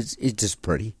 It's just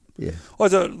pretty. Yeah. I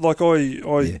don't like.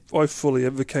 I fully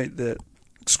advocate that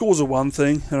scores are one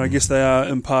thing, and I guess they are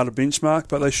in part a benchmark,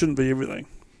 but they shouldn't be everything.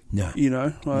 No. You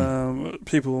know,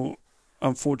 people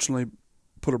unfortunately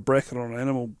put a bracket on an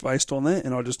animal based on that,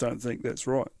 and I just don't think that's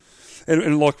right.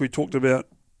 And like we talked about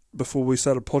before we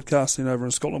started podcasting over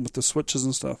in Scotland with the switches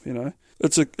and stuff, you know,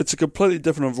 it's a completely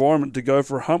different environment to go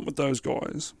for a hunt with those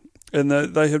guys, and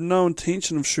they have no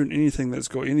intention of shooting anything that's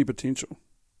got any potential.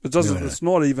 It doesn't. No. It's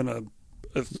not even a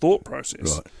thought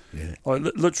process. Right. Yeah. Like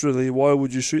literally, why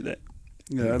would you shoot that?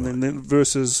 You know, and then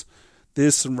versus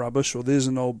there's some rubbish, or there's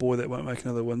an old boy that won't make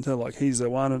another winter, like he's the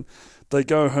one, and they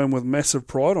go home with massive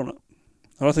pride on it.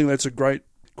 And I think that's a great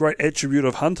attribute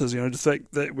of hunters, you know, the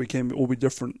fact that we can all be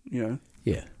different, you know.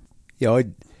 Yeah. Yeah,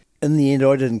 in the end,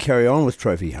 I didn't carry on with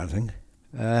trophy hunting.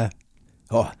 My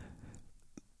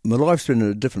life's been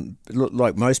a different,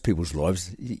 like most people's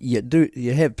lives.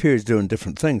 You have periods doing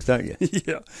different things, don't you?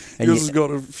 Yeah. Yours has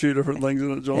got a few different things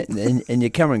in it, John. And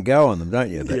you come and go on them, don't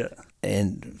you? But, yeah.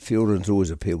 And fielding's always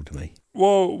appealed to me.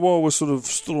 While we're sort of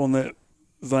still on that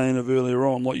vein of earlier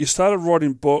on, like you started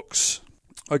writing books,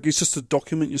 I guess just to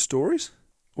document your stories?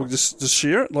 Or just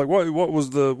share it? Like what's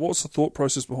the thought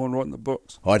process behind writing the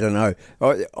books? I don't know.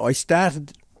 I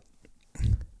started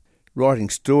writing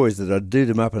stories that I'd do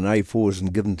them up in A4s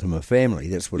and give them to my family.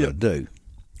 That's what I'd do,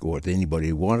 or to anybody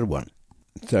who wanted one.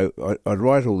 So I'd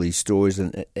write all these stories,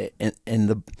 and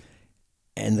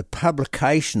the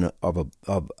publication of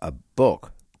a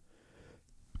book,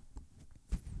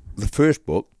 the first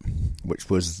book, which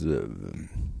was the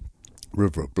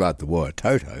River of Blood, the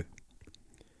Waitoto,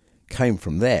 came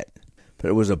from that. But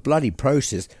it was a bloody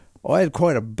process. I had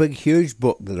quite a big, huge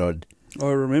book that I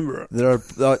remember it.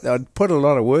 That I'd put a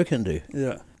lot of work into.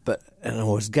 Yeah. And I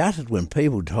was gutted when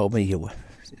people told me,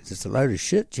 it's just a load of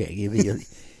shit, Jack. You'll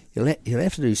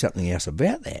have to do something else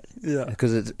about that. Yeah.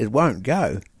 Because it won't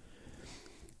go.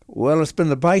 Well, it's been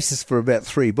the basis for about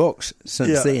 3 books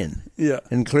since then. Yeah.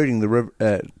 Including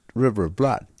the River of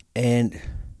Blood. And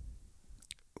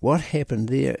what happened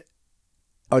there,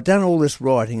 I'd done all this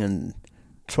writing and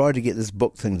tried to get this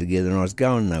book thing together, and I was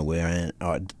going nowhere, and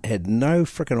I had no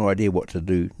frickin' idea what to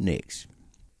do next.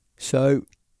 So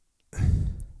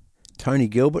Tony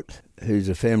Gilbert, who's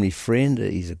a family friend,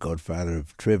 he's a godfather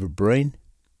of Trevor Breen,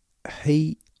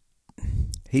 he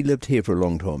lived here for a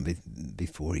long time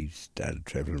before he started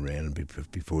travelling around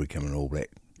and before he became an All Black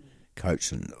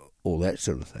coach and all that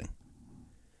sort of thing.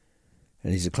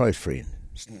 And he's a close friend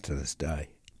to this day.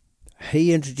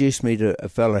 He introduced me to a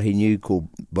fella he knew called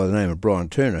by the name of Brian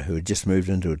Turner, who had just moved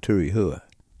into a Turihua.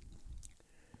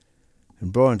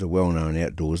 And Brian's a well-known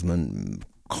outdoorsman,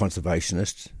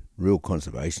 conservationist, real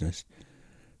conservationist,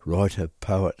 writer,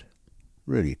 poet,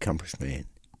 really accomplished man,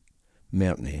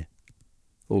 mountaineer,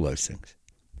 all those things.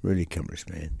 Really accomplished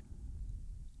man.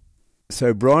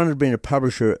 So Brian had been a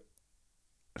publisher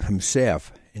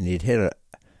himself, and he'd had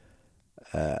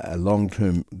a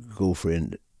long-term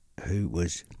girlfriend who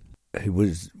was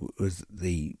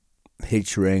the head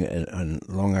serang and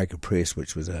Longacre Press,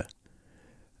 which was a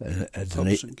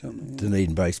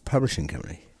Dunedin-based publishing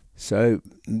company. So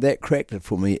that cracked it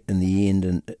for me in the end,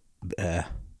 and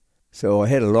so I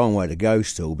had a long way to go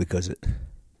still, because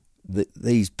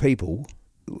these people,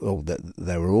 well,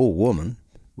 they were all women,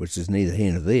 which is neither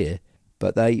here nor there,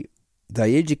 but they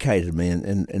educated me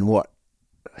in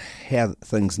how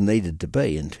things needed to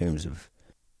be in terms of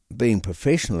being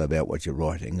professional about what you're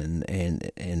writing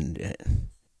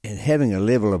and having a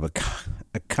level of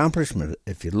accomplishment,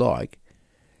 if you like,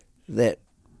 that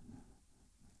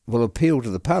will appeal to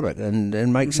the public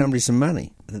and make somebody some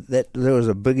money. There was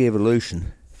a big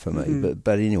evolution for me,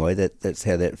 but anyway, that's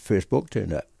how that first book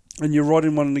turned up. And you're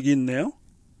writing one again now,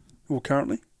 or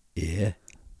currently? Yeah.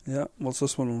 Yeah. What's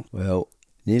this one on? Well,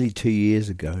 nearly 2 years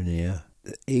ago now,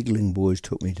 the Eagling boys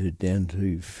took me down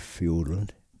to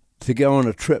Fiordland to go on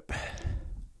a trip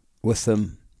with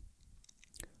them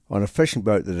on a fishing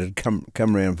boat that had come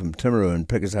around from Timaru and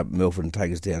pick us up at Milford and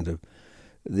take us down to.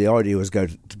 The idea was to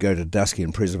go to Dusky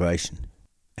and Preservation,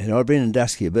 and I'd been in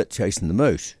Dusky a bit chasing the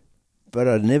moose, but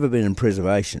I'd never been in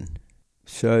Preservation.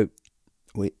 So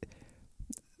the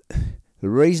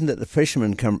reason that the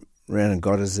fisherman come round and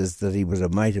got us is that he was a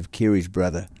mate of Kerry's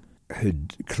brother,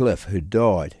 Cliff, who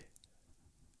died.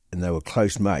 And they were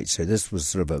close mates, so this was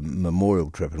sort of a memorial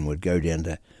trip, and we'd go down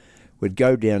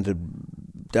to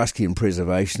Dusky and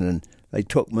Preservation, and they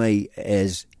took me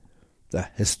as the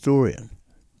historian.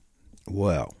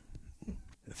 Wow!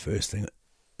 The first thing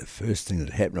that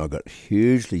happened, I got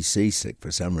hugely seasick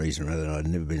for some reason or other. I'd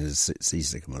never been as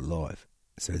seasick in my life,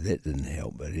 so that didn't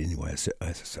help. But anyway,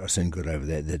 I soon got over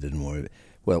that. That didn't worry.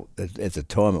 Well, at the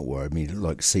time it worried me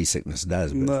like seasickness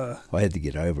does, but I had to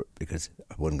get over it because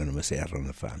I wasn't going to miss out on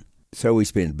the fun. So we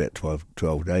spent about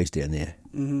 12 days down there,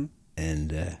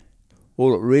 and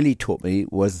all it really taught me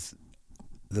was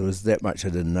there was that much I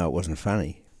didn't know. It wasn't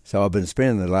funny. So I've been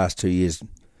spending the last 2 years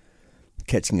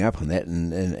catching up on that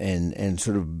and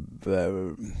sort of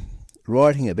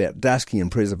writing about Dusky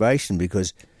and preservation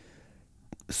because,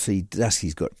 see,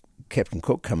 Dusky's got Captain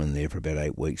Cook coming there for about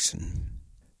 8 weeks in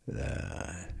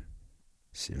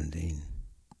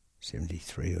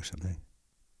 1773 or something.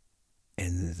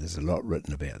 And there's a lot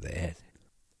written about that.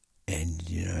 And,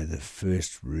 you know, the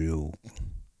first real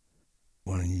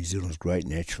one of New Zealand's great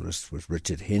naturalists was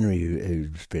Richard Henry,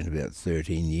 who spent about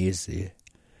 13 years there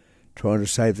trying to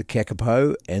save the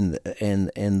kakapo and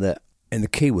the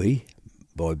kiwi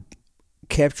by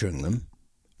capturing them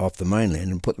off the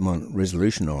mainland and put them on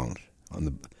Resolution Island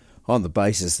on the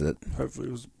basis that hopefully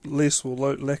it was less or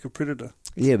lack of predator.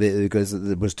 Yeah, because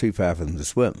it was too far for them to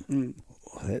swim.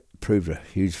 Well, that proved a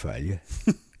huge failure.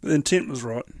 The intent was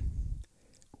right.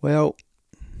 Well,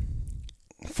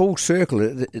 full circle,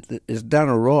 it's done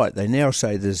all right. They now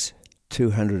say there's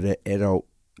 200 adult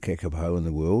kakapo in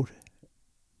the world,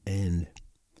 and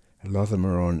a lot of them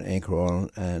are on Anchor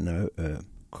Island.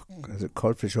 Is it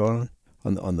Codfish Island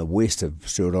on the west of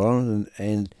Stewart Island,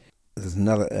 and there's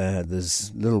another.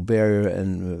 There's Little Barrier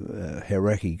and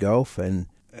Hauraki Gulf, and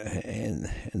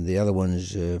the other one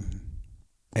is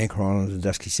Anchor Island and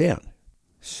Dusky Sound.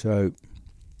 So,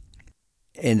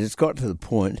 and it's got to the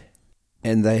point,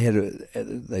 and they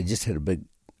just had a big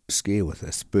scare with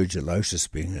aspergillosis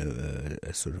being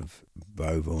a sort of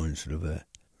bovine sort of a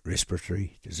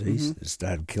respiratory disease. It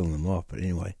started killing them off. But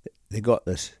anyway, they got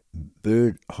this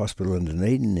bird hospital in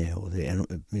Dunedin now,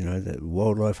 the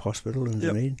wildlife hospital in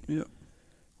Dunedin. Yep.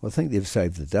 Well, I think they've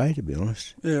saved the day, to be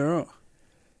honest. Yeah, right.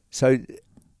 So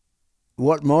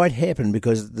what might happen,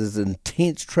 because there's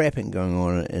intense trapping going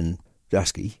on in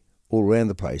Dusky all around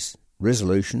the place,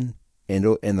 Resolution and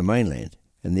the mainland.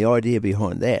 And the idea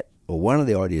behind that, or one of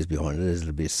the ideas behind it, is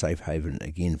it'll be a safe haven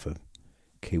again for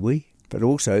kiwi. But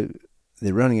also,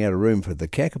 they're running out of room for the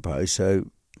kakapo, so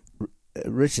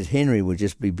Richard Henry would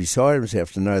just be beside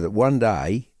himself to know that one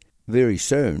day, very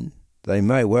soon, they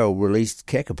may well release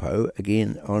kakapo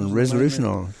again on Resolution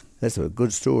Island. That's a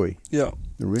good story. Yeah.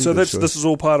 Really so this is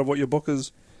all part of what your book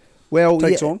takes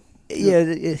on?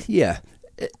 Yeah.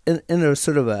 In a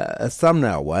sort of a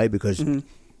thumbnail way, because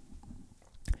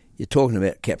you're talking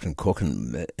about Captain Cook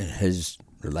and his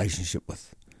relationship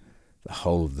with the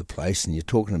whole of the place, and you're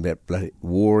talking about bloody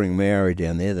warring Maori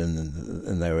down there,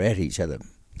 and they were at each other.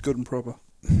 Good and proper.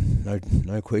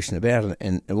 No question about it,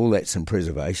 and all that's in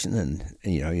preservation, and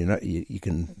you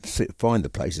can find the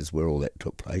places where all that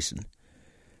took place, and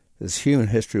there's human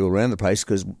history all around the place.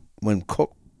 Because when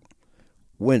Cook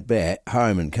went back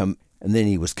home and then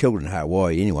he was killed in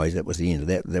Hawaii. Anyways, that was the end of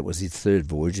that. That was his third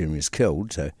voyage, and he was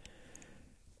killed. So,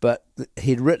 but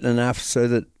he'd written enough so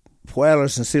that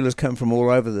whalers and sealers come from all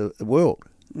over the world,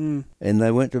 and they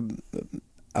went to,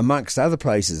 amongst other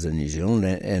places in New Zealand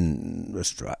and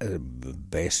Australia,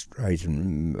 Bass Strait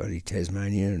and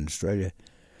Tasmania and Australia.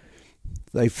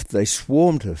 They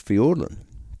swarmed to Fiordland.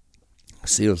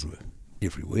 Seals were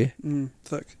everywhere,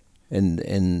 thick, and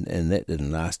that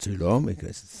didn't last too long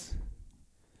because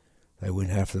they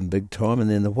went after them big time, and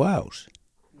then the whales.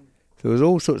 There was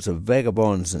all sorts of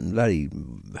vagabonds and bloody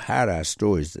hard-ass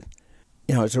stories that,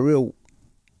 it's a real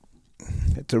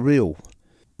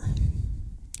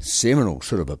seminal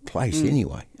sort of a place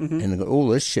anyway, and they've got all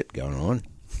this shit going on.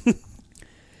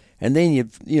 And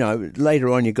then later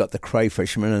on you've got the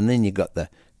crayfishermen, and then you've got the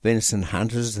venison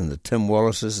hunters and the Tim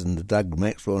Wallaces and the Doug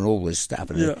Maxwell and all this stuff,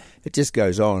 and it just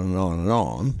goes on and on and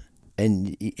on.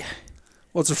 And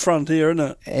well, it's a frontier,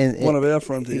 isn't it? And one of our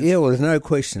frontiers. Yeah, well, there's no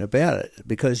question about it,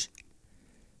 because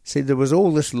see, there was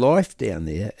all this life down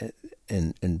there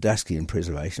in Dusky and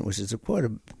preservation, which is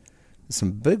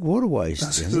some big waterways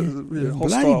down there.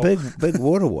 Bloody big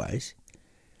waterways.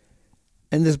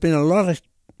 And there's been a lot of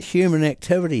human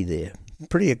activity there.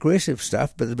 Pretty aggressive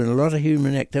stuff, but there's been a lot of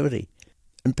human activity.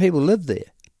 And people lived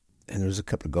there. And there was a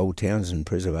couple of gold towns in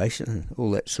preservation and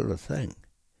all that sort of thing.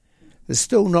 There's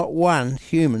still not one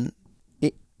human,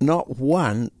 not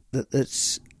one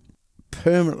that's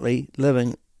permanently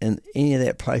living in any of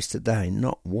that place today.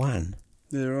 Not one.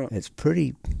 Yeah, right. It's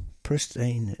pretty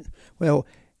pristine. Well,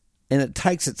 and it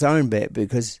takes its own back,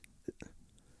 because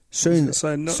soon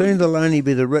there'll only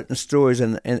be the written stories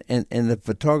and the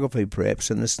photography perhaps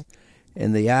and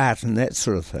the art and that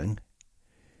sort of thing.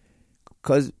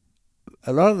 Because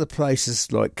a lot of the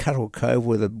places like Cuttle Cove,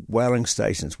 where the whaling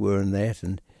stations were, and that,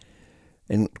 and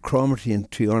and Cromarty and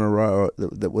Tionaroa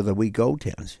that were the wee gold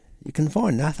towns, you can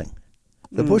find nothing.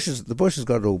 The bushes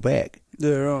got it all back.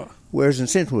 Yeah, right. Whereas in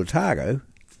Central Otago,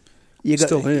 you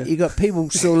got people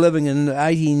still living in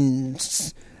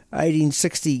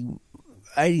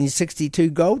 1862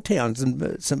 gold towns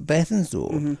in St. Bathans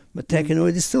or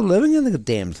Matakanui. They're still living in the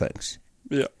damn things.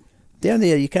 Yeah. Down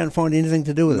there, you can't find anything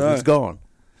to do with it. No. It's gone.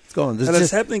 It's gone.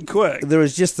 It's happening quick. There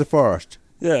is just the forest.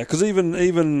 Yeah, because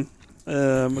even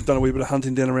I've done a wee bit of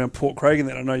hunting down around Port Craig and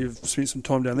that. I know you've spent some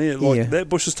time down there. That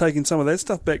bush is taking some of that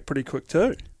stuff back pretty quick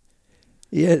too.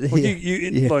 Yeah,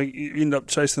 you end up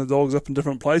chasing the dogs up in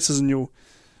different places, and you'll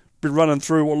be running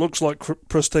through what looks like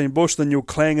pristine bush. Then you'll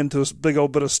clang into a big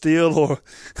old bit of steel, or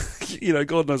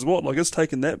God knows what. Like, it's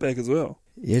taken that back as well.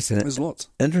 Yes, and there's lots.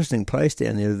 Interesting place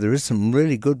down there. There is some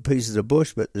really good pieces of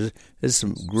bush, but there's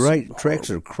some great tracks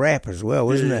of crap as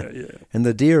well, isn't there? Yeah. And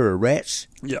the deer are rats.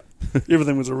 Yeah,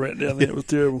 everything was a rat down there. It was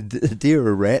terrible. Deer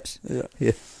are rats.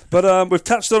 Yeah. But we've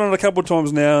touched on it a couple of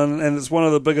times now, and it's one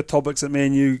of the bigger topics that me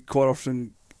and you quite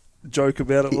often joke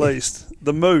about. At least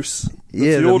the moose.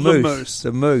 The moose.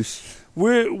 The moose.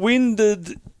 When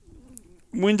did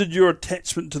your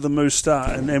attachment to the moose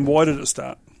start, and why did it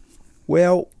start?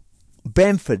 Well,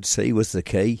 Bamford, was the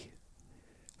key.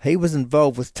 He was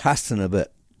involved with Tustin a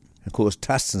bit. Of course,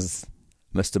 Tustin's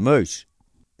Mr. Moose.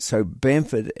 So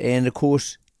Bamford, and of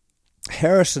course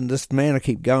Harrison, this man I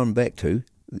keep going back to,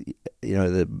 the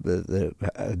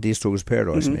Deerstalker's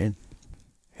Paradise man.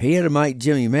 He had a mate,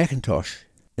 Jimmy McIntosh,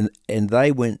 and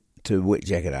they went to Wet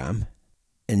Jacket Arm,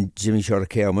 and Jimmy shot a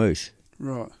cow moose.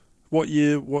 Right. What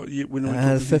year? When the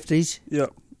 50s.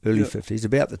 Yep. Early 50s.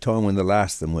 About the time when the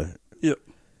last of them were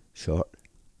shot.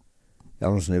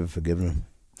 Alan's never forgiven him.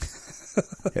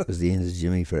 That was the end of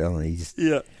Jimmy for Alan. He's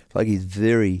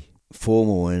very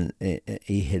formal, and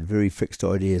he had very fixed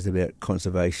ideas about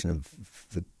conservation of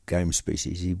the game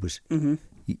species. He was,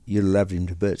 you loved him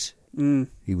to bits.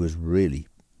 He was really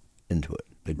into it,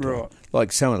 big time. Right.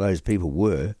 Like some of those people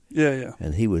were. Yeah.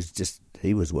 And he was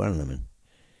one of them, and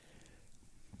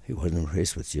he wasn't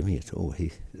impressed with Jimmy at all.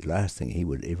 The last thing he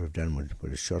would ever have done would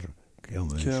have shot a cow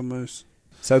moose.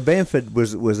 So Bamford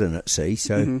was in it, see.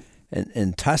 So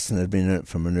and Tustin had been in it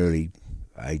from an early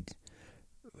age.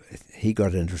 He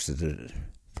got interested in it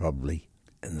probably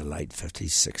in the late 50s,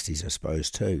 60s, I suppose,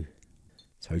 too.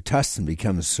 So Tustin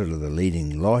becomes sort of the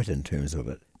leading light in terms of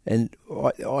it. And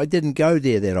I didn't go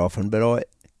there that often, but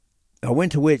I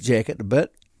went to Wet Jacket a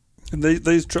bit. And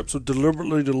these trips were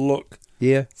deliberately to look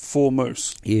for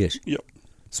moose. Yes. Yep.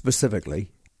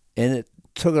 Specifically. And it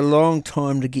took a long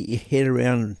time to get your head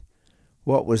around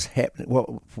what was happening,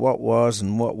 what was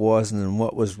and what wasn't, and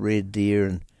what was red deer,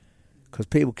 and because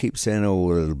people keep saying, "Oh,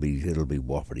 well, it'll be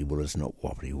Wapiti." Well, it's not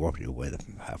Wapiti. Wapiti will wear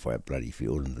halfway up bloody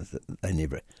field, and they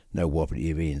never no Wapiti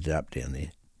ever ended up down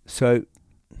there. So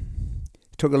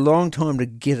it took a long time to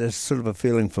get a sort of a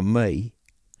feeling for me,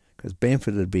 because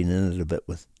Bamford had been in it a bit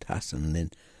with Tustin, and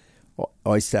then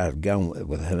I started going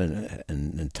with him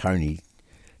and Tony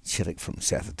Chittick from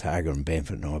South Otago, and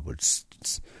Bamford and I would.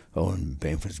 And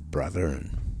Bamford's brother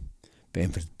and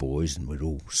Bamford's boys, and we'd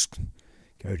all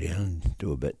go down and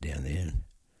do a bit down there. And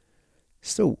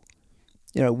still,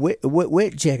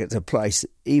 Wet Jacket's a place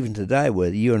even today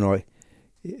where you and I'd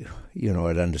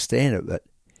understand it, but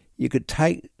you could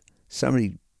take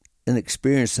somebody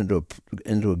inexperienced into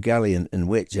a gully in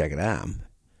Wet Jacket Arm,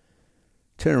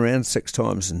 turn around 6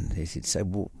 times, and he'd say,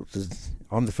 "Well,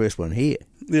 I'm the first one here."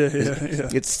 Yeah.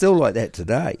 It's still like that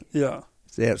today. Yeah.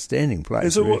 It's an outstanding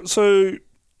place. And so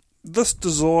this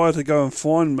desire to go and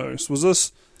find moose, was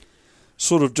this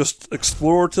sort of just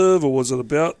explorative, or was it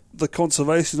about the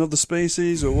conservation of the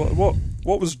species, or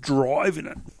what was driving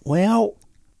it? Well,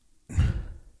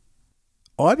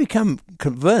 I become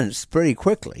convinced pretty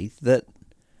quickly that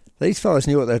these fellas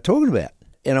knew what they were talking about,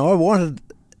 and I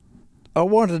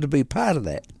wanted to be part of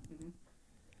that.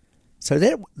 So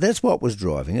that's what was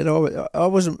driving it. I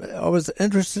was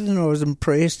interested, and I was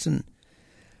impressed, and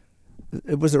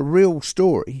it was a real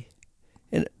story,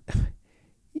 and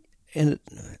it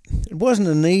wasn't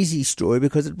an easy story,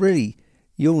 because it really,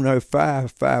 you'll know far,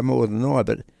 far more than I,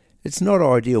 but it's not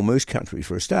ideal moose country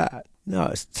for a start. No,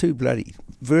 it's too bloody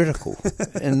vertical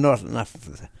and not enough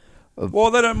well,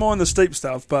 they don't mind the steep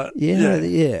stuff, but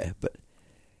yeah. But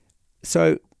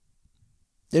so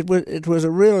it was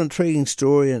a real intriguing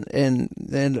story, and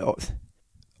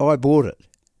I bought it.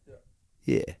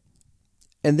 Yeah.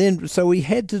 And then, so we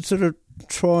had to sort of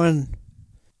try and,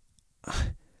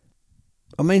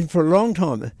 I mean, for a long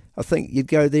time, I think you'd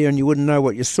go there and you wouldn't know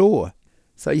what you saw.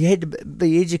 So you had to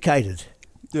be educated.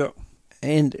 Yeah.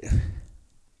 And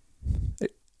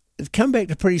it you'd come back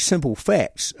to pretty simple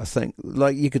facts, I think.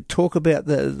 Like you could talk about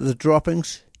the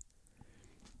droppings,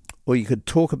 or you could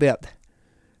talk about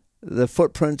the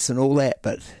footprints and all that,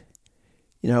 but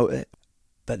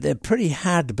they're pretty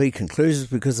hard to be conclusive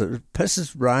because it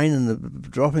pisses rain and the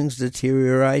droppings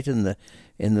deteriorate and the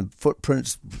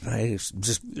footprints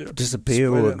just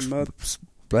disappear or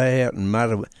splay out in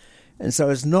mud, and so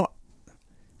it's not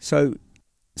so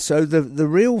the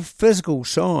real physical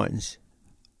signs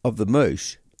of the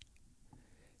moose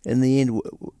in the end,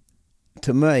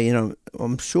 to me,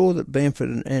 I'm sure that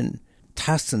Bamford and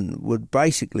Tustin would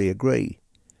basically agree,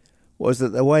 was that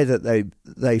the way that they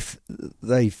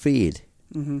fed,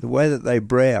 the way that they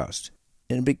browsed,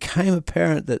 and it became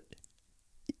apparent that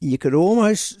you could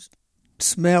almost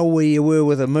smell where you were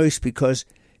with a moose, because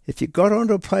if you got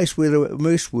onto a place where the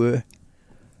moose were,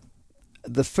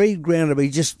 the feed ground would be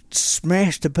just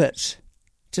smashed to bits,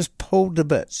 just pulled to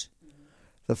bits.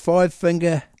 The 5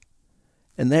 finger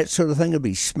and that sort of thing would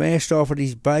be smashed off at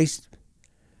his base.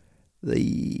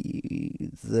 The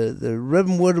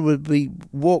ribbon wood would be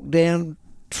walked down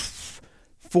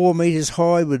 4 metres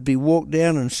high, would be walked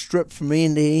down and stripped from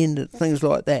end to end, and things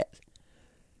like that.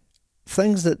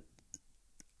 Things that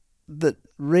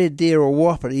red deer or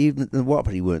wapiti, even the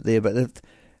wapiti weren't there, but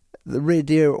the red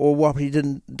deer or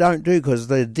wapiti don't do, because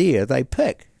they're deer, they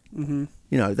pick.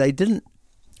 Mm-hmm. They didn't.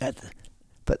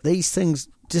 But these things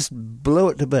just blew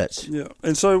it to bits. Yeah,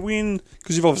 and so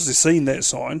because you've obviously seen that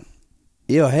sign.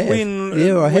 Yeah, I have. When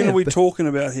are we talking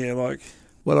about here?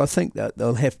 Well, I think that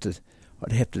I'd have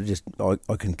to just,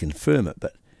 I can confirm it,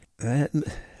 but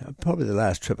probably the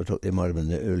last trip I took there might have been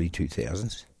the early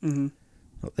 2000s,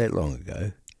 not that long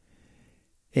ago.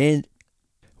 And,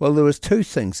 well, there was two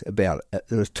things about it.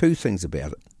 There's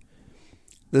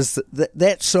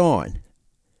that sign,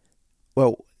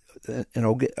 well,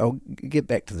 and I'll get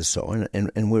back to the sign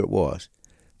and where it was.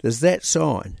 There's that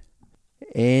sign,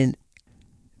 and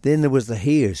then there was the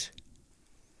hares.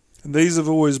 And these have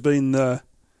always been the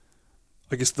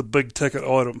big ticket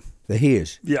item. The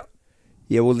hares. Yeah.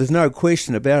 Yeah, well, there's no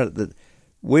question about it that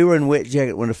we were in Wet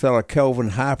Jacket when a fella, Kelvin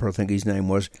Harper, I think his name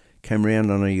was, came round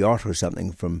on a yacht or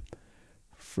something from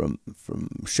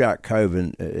Shark Cove,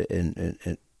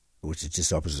 in which is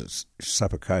just opposite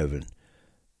Supper Cove,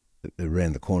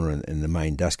 around the corner in the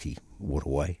main Dusky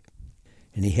waterway.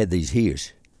 And he had these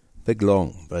hares, big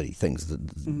long bloody things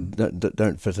that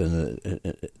don't fit in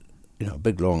a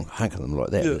big long hunk of them like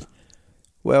that. Yeah.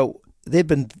 Well, they've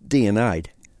been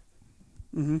DNA'd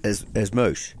as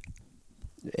moose,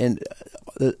 and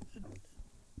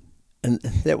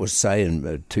that was, say,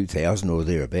 in 2000 or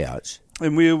thereabouts.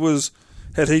 And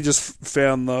had he just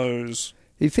found those?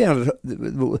 He found it.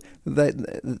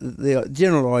 The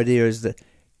general idea is that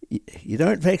you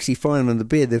don't actually find them in the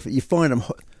bed. You find them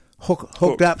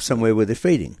hooked up somewhere where they're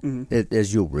feeding,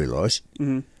 as you'll realise,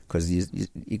 because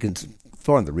you can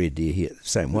find the red deer here the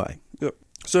same way. Yep.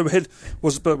 So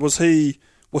was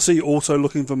he also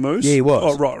looking for moose? Yeah, he was.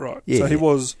 Oh, right. Yeah, so he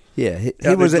was. Yeah, he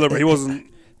was. He wasn't.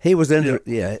 He was into it.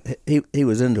 Yeah, he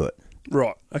was into it.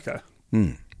 Right. Okay.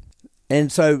 And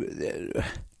so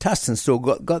Tustin still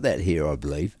got that here, I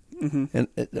believe, and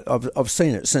I've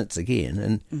seen it since again,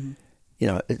 and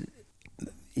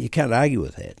you can't argue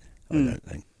with that. I don't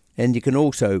think. And you can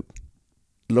also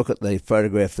look at the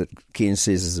photograph that Ken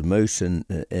says is a moose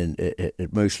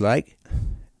at Moose Lake,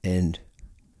 and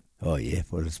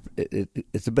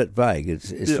it's a bit vague.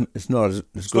 It's not as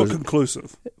it's good. Not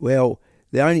conclusive. Well,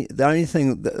 the only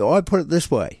thing that I put it this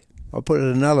way, I put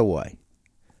it another way.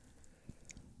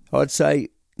 I'd say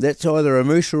that's either a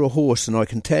moose or a horse, and I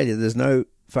can tell you there's no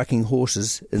fucking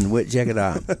horses in Wet Jacket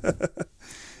Arm.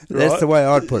 That's the way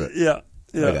I'd put it. Yeah.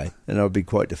 Okay, and I'd be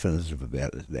quite definitive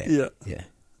about that. Yeah.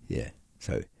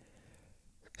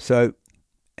 So,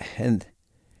 and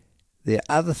the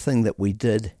other thing that we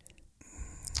did,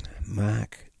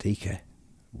 Mark Deaker,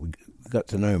 we got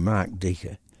to know Mark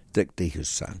Deaker, Dick Deaker's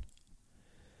son.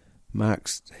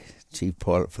 Mark's chief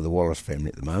pilot for the Wallace family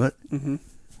at the moment. Mm-hmm.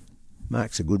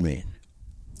 Mark's a good man.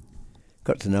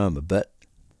 Got to know him a bit.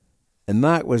 And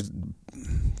Mark was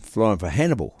flying for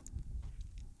Hannibal.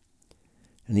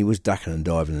 And he was ducking and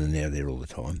diving in and out of there all the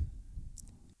time.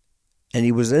 And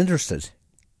he was interested.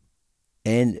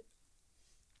 And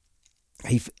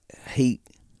he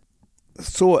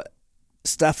saw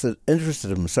stuff that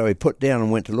interested him, so he put down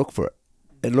and went to look for it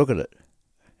and look at it.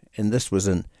 And this was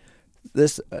in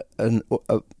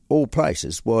all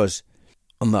places was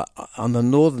on the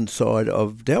northern side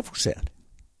of Doubtful Sound,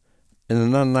 in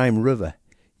an unnamed river.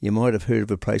 You might have heard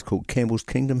of a place called Campbell's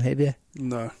Kingdom, have you?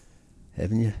 No.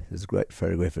 Haven't you? There's a great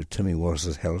photograph of Timmy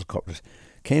Wallace's helicopters.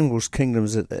 Campbell's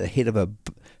Kingdom's at the head of a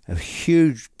a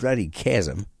huge bloody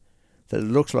chasm that it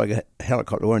looks like a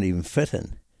helicopter won't even fit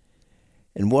in.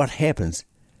 And what happens,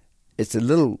 it's a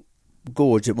little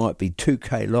gorge that might be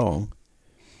 2k long.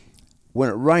 When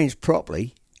it rains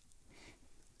properly,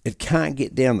 it can't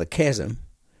get down the chasm.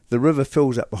 The river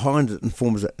fills up behind it and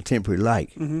forms a temporary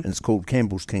lake, and it's called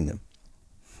Campbell's Kingdom.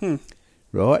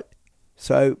 Right?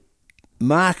 So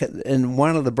Mark in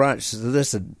one of the branches of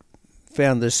this had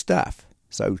found this stuff.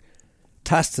 So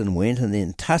Tustin went, and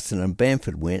then Tustin and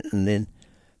Bamford went, and then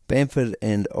Bamford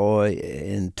and I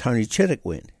and Tony Chittick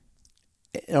went.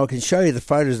 And I can show you the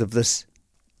photos of this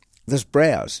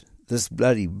browse, this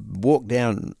bloody walk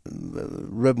down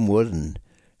Ribbonwood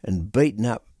and beaten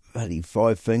up bloody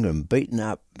Five Finger and beaten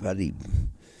up bloody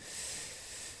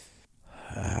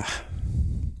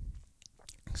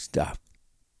stuff.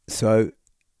 So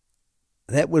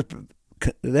that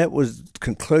was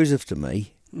conclusive to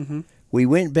me. We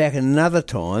went back another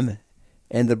time,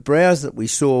 and the browse that we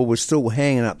saw was still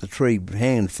hanging up the tree,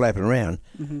 hanging, flapping around,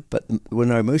 but there were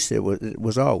no moose there. It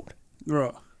was old.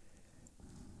 Right.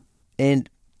 And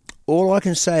all I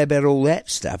can say about all that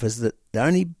stuff is that the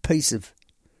only piece of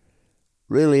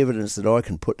real evidence that I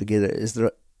can put together is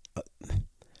that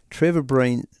Trevor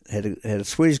Breen had a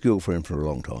Swedish girlfriend for a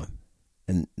long time,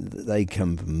 and they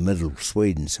come from middle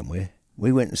Sweden somewhere.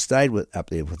 We went and stayed up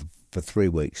there for 3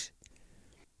 weeks.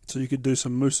 So you could do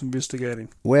some moose investigating.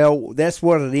 Well, that's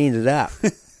what it ended up.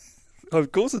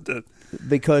 Of course it did.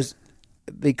 Because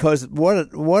what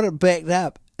it backed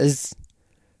up is,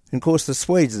 and of course the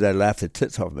Swedes, they laughed their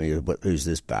tits off at me. Who's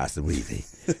this bastard? What are you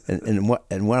there? and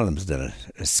one of them's done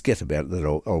a skit about it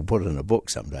that I'll put in a book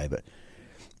someday.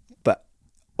 But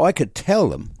I could tell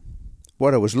them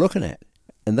what I was looking at,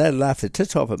 and they laughed their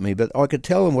tits off at me. But I could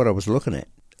tell them what I was looking at,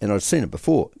 and I'd seen it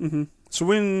before. Mm-hmm. So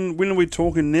when are we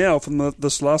talking now from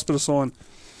this last bit of sign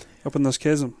up in this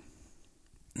chasm?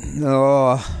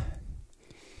 Oh,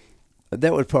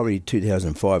 that was probably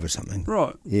 2005 or something.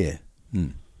 Right. Yeah.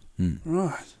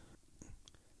 Right.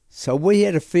 So we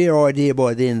had a fair idea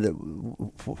by then that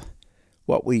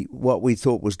what we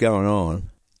thought was going on,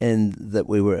 and that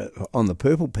we were on the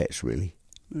purple patch, really.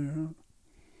 Yeah.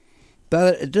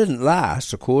 But it didn't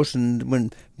last, of course, and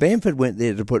when Bamford went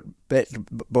there to put back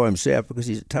by himself, because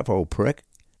he's a tough old prick,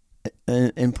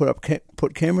 and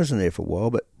put cameras in there for a while,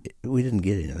 but we didn't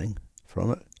get anything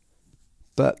from it.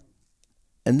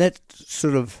 And that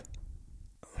sort of,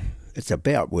 it's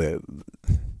about where,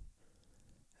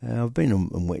 I've been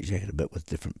in Wet Jacket a bit with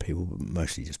different people, but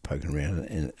mostly just poking around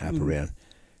and up around,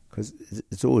 because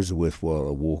it's always a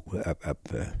worthwhile walk up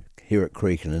Herrick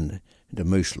Creek and into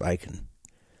Moose Lake and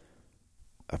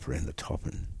up around the top,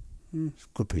 and it's a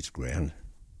good piece of ground,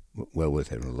 well worth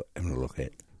having a look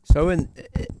at. So in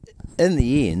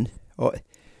the end,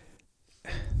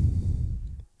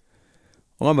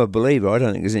 I'm a believer. I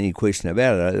don't think there's any question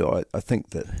about it. I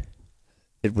think that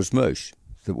it was moose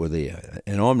that were there,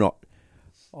 and I'm not.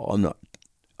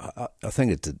 I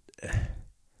think it's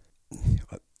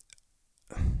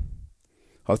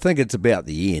I think it's about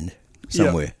the end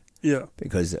somewhere. Yeah.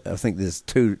 Because I think there's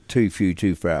too few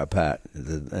too far apart,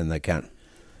 and they can't,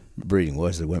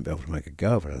 breeding-wise, they won't be able to make a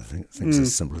go of it. I think it's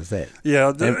as simple as that.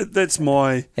 Yeah, that's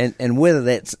my... And whether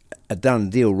that's a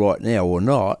done deal right now or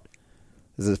not,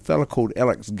 there's a fella called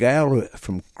Alex Gale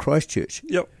from Christchurch.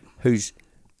 Yep. Who's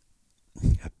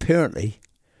apparently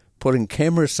putting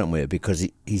cameras somewhere because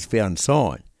he's found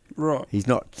sign. Right. He's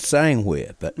not saying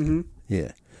where, but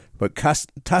yeah. But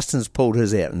Tustin's pulled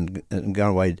his out and gone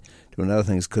away doing other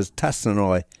things, because Tustin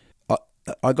and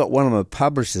I got one of my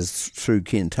publishers through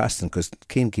Ken Tustin, because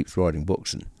Ken keeps writing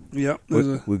books, and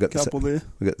we've got a couple there.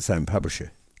 We got the same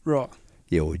publisher. Right.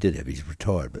 Yeah, well, we did have. He's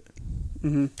retired, but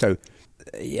so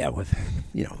yeah, we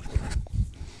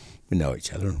know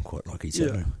each other and quite like each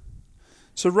other.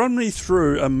 So run me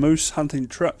through a moose hunting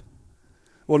trip.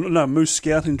 Well, no, moose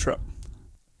scouting trip.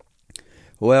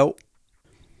 Well,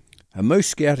 a moose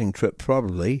scouting trip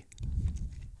probably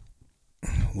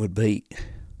would be,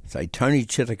 say, Tony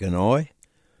Chittick and I,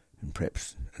 and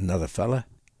perhaps another fella,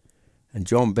 and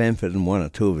John Bamford and one or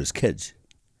two of his kids,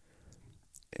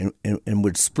 and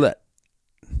would split.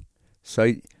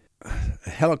 So a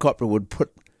helicopter would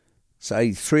put,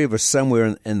 say, three of us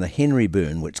somewhere in the Henry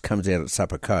Burn, which comes out at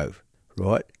Supper Cove,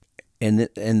 right? And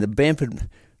the Bamford,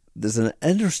 there's an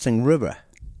interesting river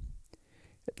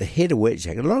at the head of Wet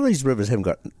Jacket. A lot of these rivers haven't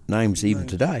got names even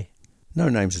today. No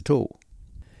names at all.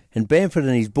 And Bamford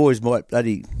and his boys might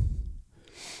bloody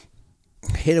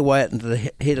head away out into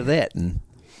the head of that and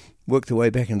work their way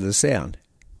back into the sound.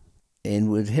 And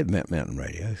we'd have mountain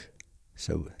radios.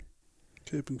 So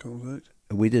keep in contact.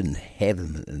 We didn't have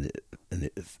them in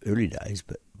the early days,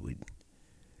 but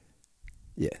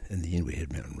Yeah, in the end we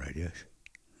had mountain radios.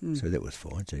 So that was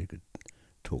fine, so you could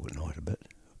talk at night a bit,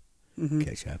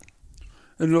 catch up.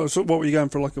 And so what were you going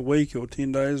for, like a week or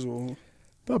 10 days or?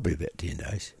 Probably about 10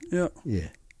 days. Yeah. Yeah.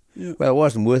 Yeah. Well, it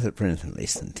wasn't worth it for anything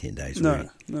less than 10 days. No, really.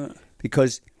 no.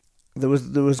 Because there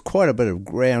was quite a bit of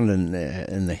ground in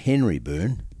the Henry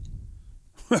Burn.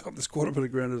 Well, there's quite a bit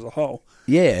of ground as a whole.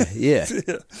 Yeah. Yeah.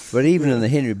 But even in the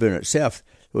Henry Burn itself,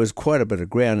 there was quite a bit of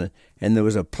ground, and there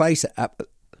was a place up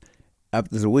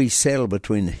there's a wee saddle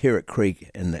between Herrick Creek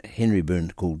and the Henry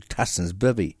Burn called Tustin's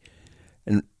Bivvy,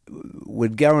 and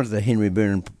we'd go into the Henry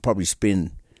Burn and probably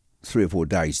spend 3 or 4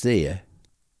 days there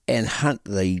and hunt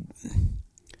the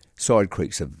side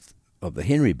creeks of the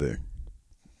Henry Burn.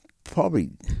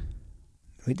 Probably,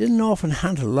 we didn't often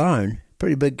hunt alone.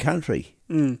 Pretty big country.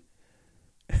 Mm.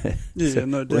 Yeah, so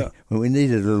no doubt. We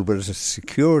needed a little bit of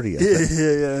security. I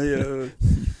think.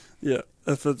 Yeah.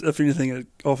 If anything, it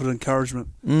offered encouragement.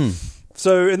 Mm.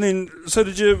 So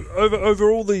did you over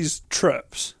all these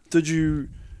trips? Did you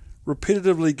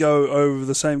repetitively go over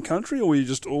the same country, or were you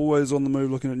just always on the move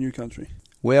looking at new country?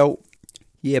 Well,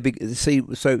 yeah.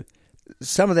 So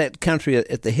some of that country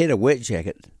at the head of Wet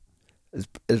Jacket is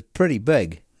pretty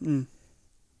big,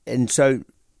 and so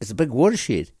it's a big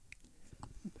watershed.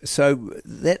 So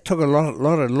that took a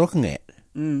lot of looking at.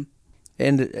 Mm.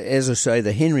 And as I say,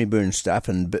 the Henry Burn stuff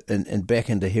and back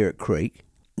into Herrick Creek,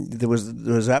 there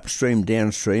was upstream,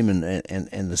 downstream, and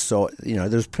the site. You know,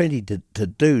 there was plenty to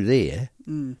do there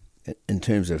in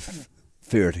terms of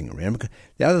ferreting around. Because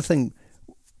the other thing,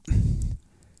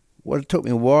 what it took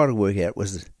me a while to work out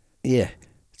was, it's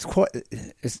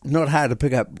not hard to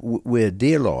pick up where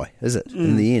deer lie, is it?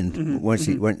 In the end, once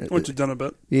you've done a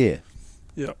bit. Yeah.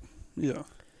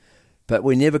 But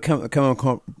we never come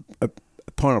upon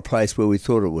a place where we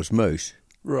thought it was moose.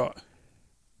 Right.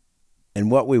 And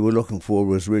what we were looking for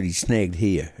was really snagged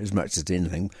here as much as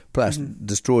anything. Plus,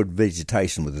 destroyed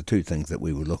vegetation were the two things that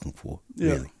we were looking for,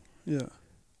 really. Yeah.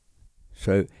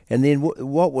 So, and then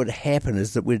what would happen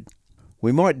is that we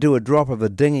might do a drop of a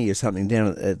dinghy or something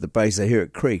down at the base of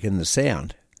Herrick Creek in the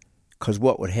Sound, because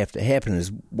what would have to happen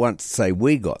is once, say,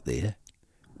 we got there,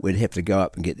 we'd have to go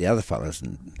up and get the other fellas,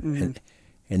 and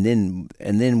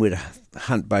then we'd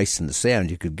hunt base in the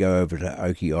Sound. You could go over to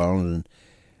Oakey Island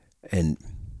and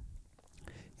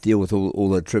deal with all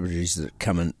the tributaries that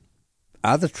come in,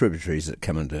 other tributaries that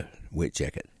come into Wet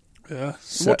Jacket. Yeah.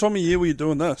 So what time of year were you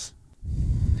doing this?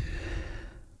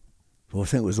 Well, I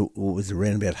think it was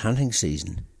around about hunting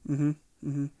season.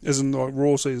 As in like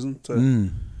raw season, so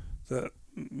that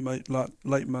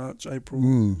late March, April,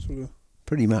 sort of.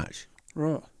 Pretty much.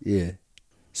 Right. Yeah.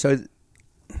 So,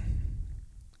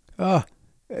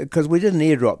 because we didn't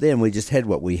airdrop then, we just had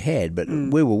what we had, but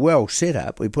we were well set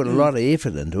up. We put a lot of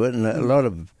effort into it and a lot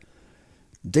of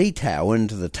detail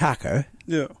into the tucker.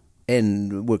 Yeah.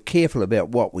 And we're careful about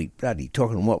what we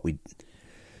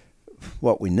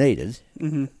needed.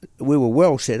 We were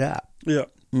well set up. Yeah.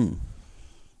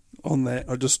 On that,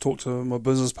 I just talked to my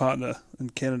business partner in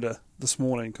Canada this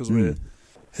morning because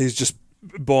he's just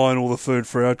buying all the food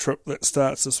for our trip that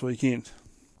starts this weekend.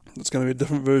 It's going to be a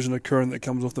different version of current that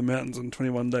comes off the mountains in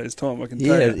 21 days' time, I can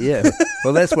tell you. Yeah.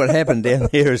 Well, that's what happened down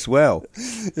here as well.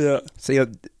 Yeah. See,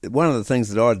 one of the things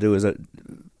that I do is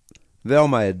Val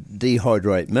made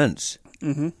dehydrate mince.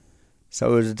 Mm-hmm.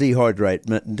 So it was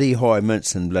dehy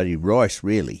mince and bloody rice,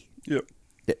 really. Yep.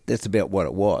 That's about what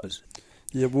it was.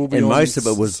 Yeah, we'll be. And most of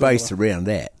it was based around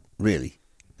that, really.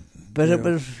 But it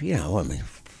was, I mean,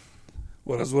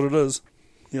 well, that's what it is.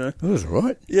 You know, it was all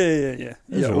right. Yeah.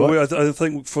 Well, I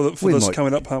think for this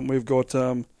coming up hunt, we've got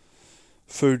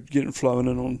food getting flown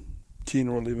in on 10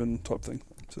 or 11 type thing.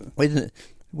 So.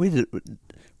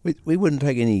 We wouldn't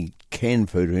take any canned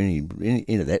food or any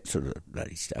of that sort of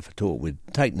bloody stuff at all. We'd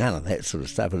take none of that sort of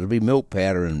stuff. It'd be milk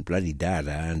powder and bloody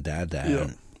da-da and da-da.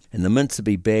 Yeah. And the mince would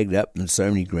be bagged up in so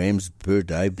many grams per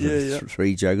day,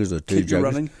 3 juggers or 2 juggers.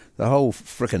 Running. The whole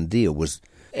frickin' deal was...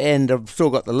 And I've still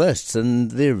got the lists,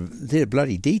 and they're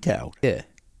bloody detailed. Yeah.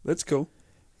 That's cool.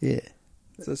 Yeah.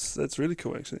 That's really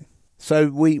cool, actually. So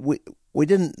we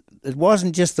didn't... It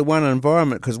wasn't just the one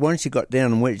environment, because once you got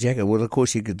down in Wet Jacket, well, of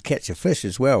course, you could catch a fish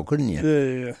as well, couldn't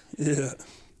you? Yeah.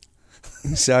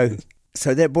 So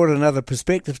that brought another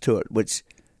perspective to it, which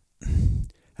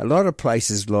a lot of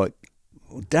places like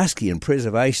Dusky and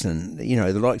Preservation,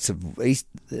 the likes of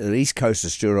the East Coast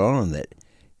of Stewart Island, that,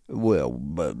 well,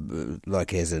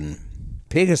 like as in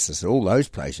Pegasus, all those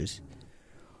places,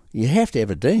 you have to have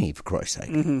a dinghy, for Christ's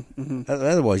sake.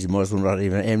 Otherwise, you might as well not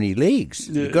even have any legs.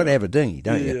 You've got to have a dinghy,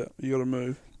 don't you? Yeah, you got to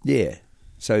move. Yeah.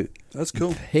 So that's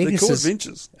cool. Pegasus, they're cool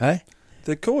adventures. Eh?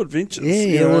 They're cool adventures.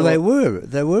 Yeah, well, they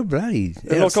were bloody.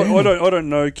 Like, I don't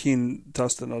know Ken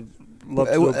Tustin. I'd love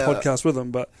to do a podcast with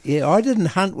him, but yeah, I didn't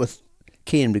hunt with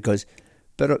Ken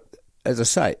but as I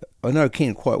say, I know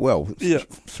Ken quite well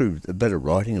through a bit of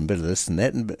writing and a bit of this and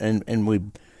that, and we,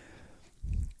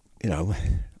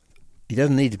 he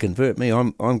doesn't need to convert me.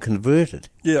 I'm converted.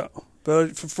 Yeah,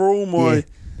 but for all my,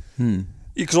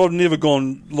 because I've never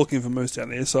gone looking for moose down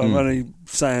there, so I'm only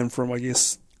saying from, I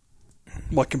guess,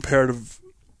 my comparative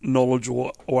knowledge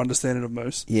or understanding of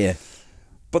moose. Yeah.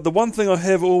 But the one thing I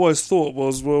have always thought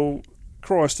was, well,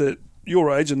 Christ, at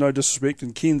your age, and no disrespect,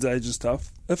 and Ken's age and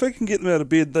stuff, if I can get them out of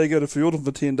bed, they go to Fjorden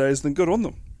for 10 days, then good on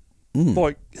them.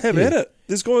 Like, have at it.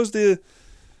 There's guys there,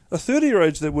 a 30-year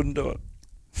age, that wouldn't do it.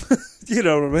 You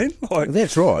know what I mean? Like,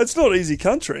 that's right. It's not easy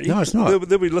country. No, it's not.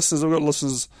 There'll be listeners, I've got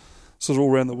listeners sort of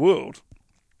all around the world.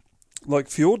 Like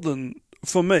Fjorden,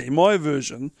 for me, my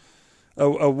version,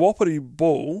 a Wapiti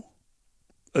bull,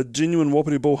 a genuine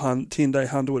Wapiti bull hunt, 10-day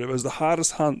hunt or whatever, is the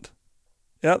hardest hunt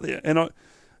out there. And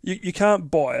you can't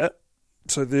buy it,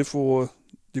 so therefore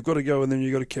you've got to go in there and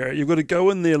you've got to carry it. You've got to go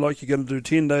in there like you're going to do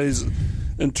 10 days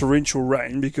in torrential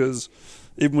rain, because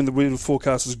even when the weather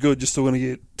forecast is good, you're still going to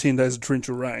get 10 days of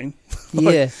torrential rain.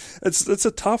 It's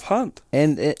a tough hunt.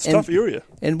 It's a tough area.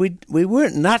 And we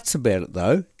weren't nuts about it,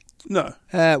 though. No.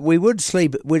 We'd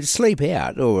sleep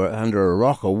out or under a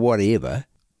rock or whatever.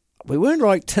 We weren't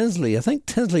like Tinsley. I think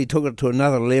Tinsley took it to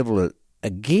another level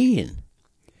again.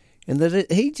 And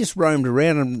that he just roamed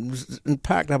around and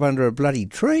parked up under a bloody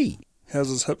tree. How's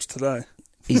his hips today?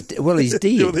 He's dead. Well,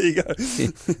 there you go.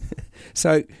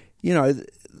 So,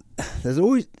 there's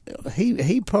always...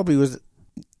 He probably was...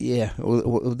 Yeah,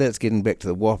 well, that's getting back to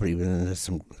the Wapiti, and there's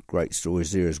some great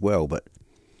stories there as well. But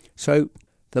so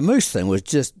the moose thing was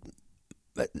just...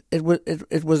 It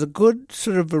was a good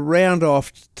sort of a round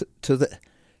off to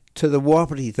the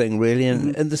Wapiti thing, really,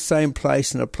 and in the same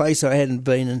place, in a place I hadn't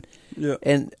been in. Yeah.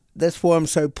 And that's why I'm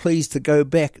so pleased to go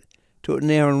back to it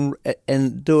now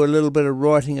and do a little bit of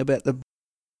writing about the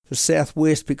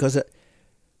Southwest, because it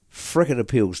frickin'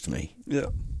 appeals to me. Yeah.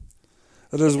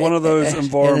 It is one of those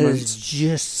environments. It's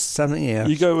just something else.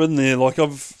 You go in there, like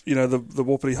the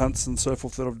Wapiti hunts and so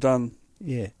forth that I've done.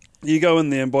 Yeah. You go in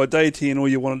there, and by day 10, all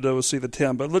you want to do is see the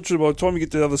town. But literally, by the time you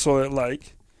get to the other side of that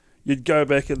lake, you'd go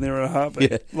back in there in a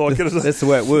heartbeat. Yeah. Like that's the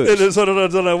way it works. It is. I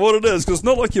don't know what it is, because it's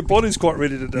not like your body's quite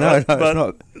ready to do it. No, it's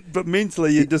not. But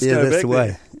mentally, you just go back that's the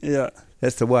way. There. Yeah.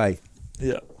 That's the way.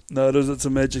 Yeah. No, it is. It's a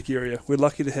magic area. We're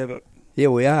lucky to have it. Yeah,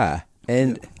 we are.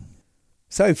 And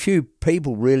so few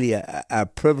people really are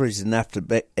privileged enough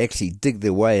to actually dig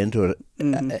their way into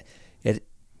it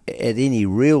at any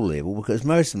real level, because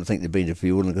most of them think they've been to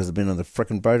Fjorden because they've been on the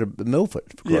frickin' boat at Milford,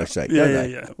 for Christ's sake, don't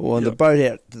they? Yeah. Or on the boat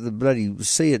out to the bloody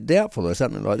sea at Doubtful or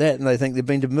something like that, and they think they've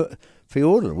been to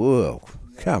Fjorden. Well,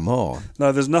 come on.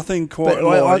 No, there's nothing quite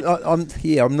but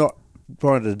I'm not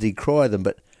trying to decry them,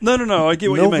 but... No, I get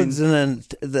what Milford's you mean.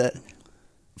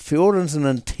 Fjorden's an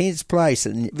intense place,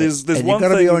 and there's and one you've got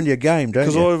to be thing, on your game,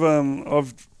 don't you? Because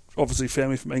I've obviously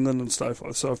family from England and so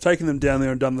forth, so I've taken them down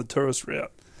there and done the tourist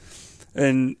route,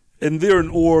 and they're in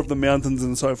awe of the mountains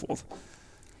and so forth.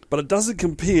 But it doesn't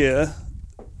compare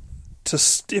to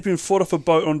stepping foot off a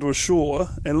boat onto a shore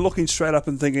and looking straight up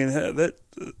and thinking,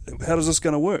 how is this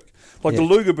going to work? Like the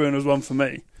Lugaburn is one for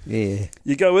me. Yeah.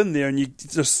 You go in there and you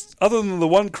just, other than the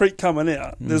one creek coming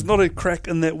out, there's not a crack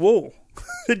in that wall.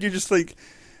 And you just think,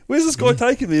 where's this guy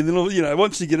taking me? And then,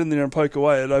 once you get in there and poke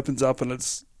away, it opens up and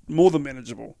it's more than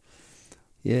manageable.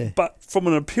 Yeah. But from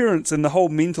an appearance and the whole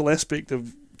mental aspect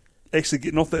of actually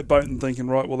getting off that boat and thinking,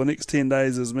 right, well, the next 10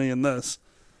 days is me and this,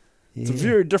 it's a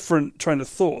very different train of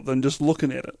thought than just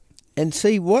looking at it. And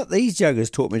see, what these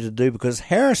joggers taught me to do, because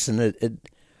Harrison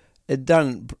had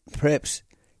done, perhaps,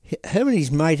 him and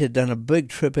his mate had done a big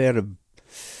trip out of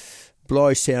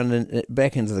Blythe Sound and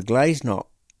back into the Glaze-Knot.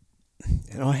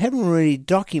 And I haven't really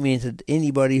documented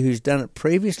anybody who's done it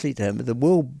previously to him, but there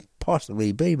will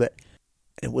possibly be, but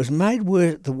it was made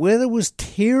where the weather was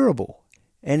terrible,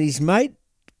 and his mate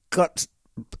got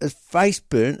his face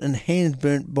burnt and hands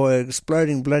burnt by an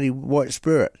exploding bloody white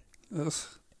spirit.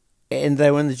 Yes. And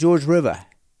they were in the George River,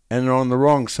 and they're on the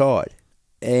wrong side.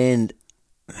 And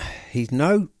he's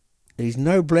no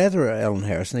blatherer, Alan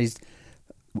Harrison.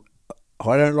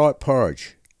 I don't like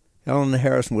porridge. Alan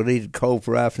Harrison would eat it cold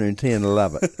for afternoon tea and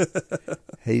love it.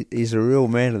 He's a real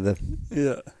man of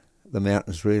the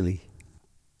mountains, really.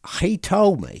 He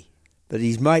told me that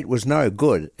his mate was no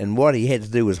good, and what he had to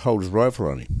do was hold his rifle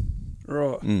on him.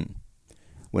 Right.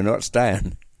 We're not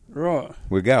staying. Right.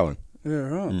 We're going. Yeah,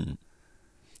 right.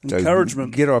 So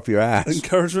encouragement. Get off your ass.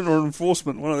 Encouragement or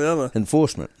enforcement, one or the other.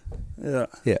 Enforcement. Yeah.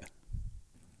 Yeah.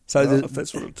 So if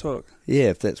that's what it took. Yeah,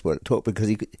 if that's what it took,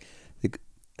 because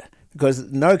because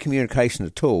no communication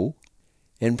at all,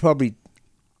 and probably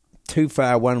too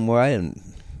far one way and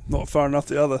not far enough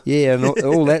the other. Yeah, and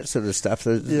all that sort of stuff.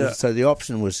 So, Yeah. so the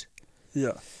option was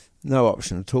no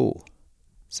option at all.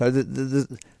 So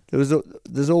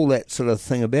there's all that sort of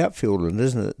thing about Fiordland,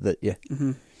 isn't it? That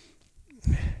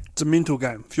It's a mental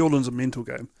game. Fiordland's a mental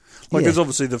game. Like, Yeah. there's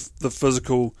obviously the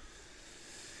physical.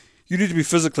 You need to be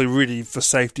physically ready for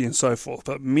safety and so forth,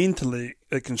 but mentally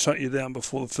it can shut you down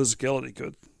before the physicality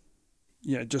could.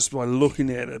 Just by looking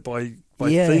at it, by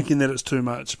thinking that it's too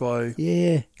much, by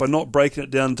not breaking it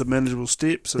down to manageable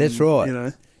steps. And, That's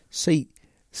right. See,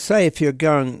 say if you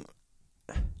go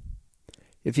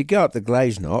up the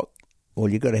Glazeknock, well,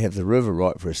 you've got to have the river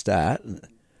right for a start,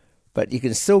 but you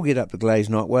can still get up the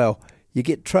Glazeknock. Well, you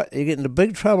get into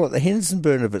big trouble at the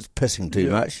Hendersonburn if it's pissing too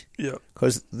much. Yeah,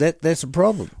 because that's a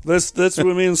problem. That's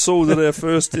where me and Saul did our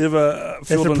first ever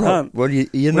Fiordland hunt. Well, you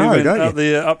we know, went don't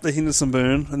you? up the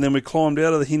Hendersonburn, and then we climbed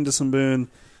out of the Hendersonburn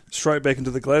straight back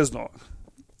into the Glazeknock.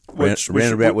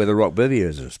 Round about where the rock bivvy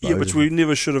is, I suppose. Yeah, which we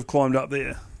never should have climbed up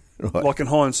there. Right. Like in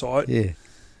hindsight. Yeah.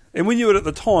 And we knew it at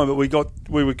the time, but we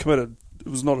were committed. It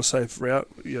was not a safe route,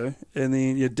 and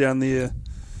then you're down there,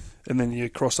 and then you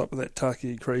cross up with that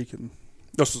Taki Creek, and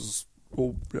this was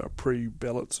all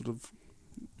pre-ballot sort of.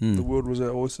 The world was our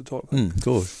oyster type thing. Of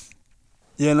course.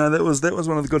 Yeah, no, that was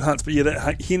one of the good hunts. But yeah,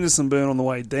 that Hendersonburn on the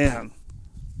way down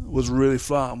was really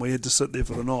far, and we had to sit there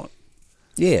for the night.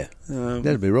 Yeah,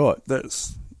 that'd be right.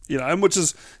 That's and which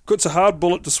is it's a hard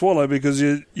bullet to swallow because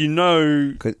the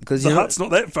hut's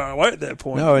not that far away at that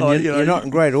point. No, and you're not in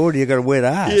great order. You've got a wet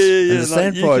ass. Yeah, and the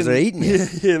sandflies are eating you.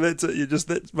 Yeah, that's it. You're just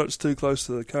that much too close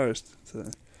to the coast.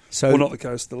 Well, not the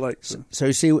coast, the lake. So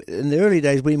you see, in the early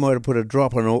days, we might have put a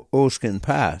drop on Oilskin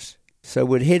Pass. So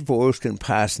we'd head for Oilskin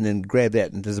Pass and then grab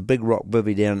that, and there's a big rock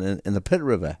bivvy down in the Pit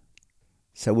River.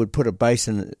 So we'd put a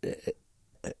basin.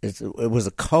 It was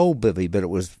a cold bivvy, but it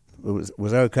was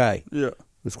okay. Yeah, it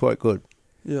was quite good.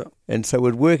 Yeah, and so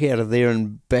we'd work out of there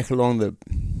and back along the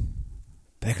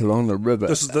river.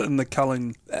 This is in the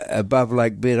Culling above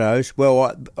Lake Beddoes.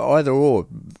 Well, either or,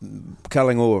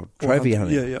 culling or trophy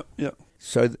hunting. Yeah.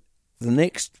 So the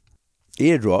next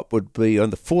airdrop would be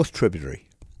on the 4th tributary,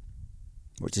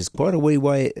 which is quite a wee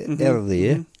way out of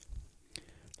there. Mm-hmm.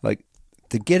 Like,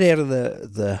 to get out of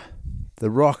the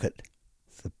rocket,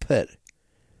 the pit,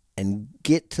 and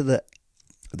get to the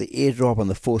airdrop on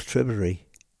the 4th tributary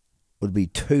would be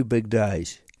 2 big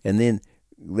days. And then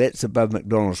that's above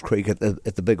McDonald's Creek at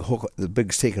the big hook, the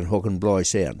big second hook in Bly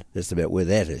Sound. That's about where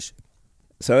that is.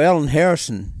 So Alan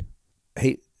Harrison,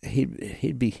 he'd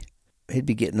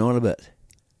be getting on a bit.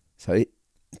 So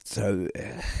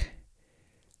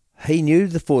he knew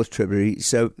the 4th tributary.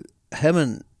 So him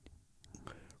and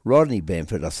Rodney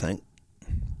Bamford, I think,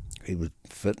 he was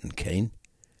fit and keen.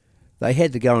 They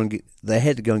had to go and get the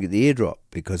airdrop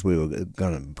because we were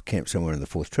going to camp somewhere in the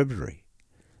 4th tributary.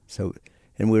 So,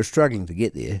 and we were struggling to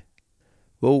get there.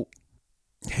 Well,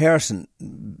 Harrison,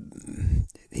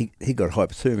 he got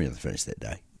hypothermia to finish that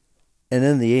day, and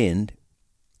in the end,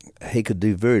 he could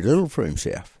do very little for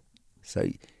himself. So,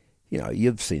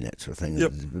 you've seen that sort of thing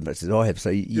as much as I have. So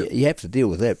you have to deal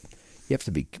with that. You have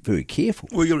to be very careful.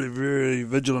 Well, you've got to be very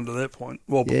vigilant at that point.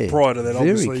 Well, prior to that,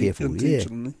 very obviously, careful,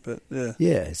 intentionally. But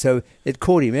yeah. So it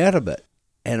caught him out a bit,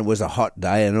 and it was a hot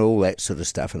day and all that sort of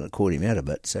stuff, and it caught him out a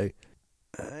bit. So,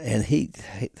 and he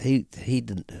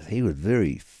was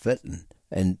very fit,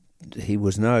 and he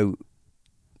was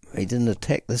he didn't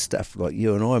attack this stuff like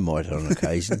you and I might on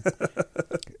occasion.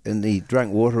 And he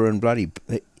drank water and bloody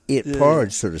ate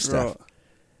porridge sort of stuff. Right.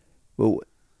 Well,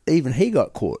 even he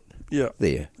got caught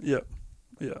there. Yeah.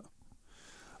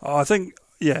 I think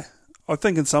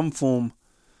in some form,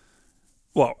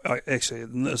 well, actually,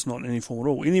 it's not in any form at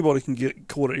all. Anybody can get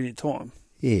caught at any time.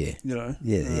 Yeah.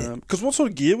 Yeah. Because what sort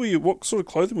of gear what sort of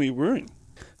clothing were you wearing?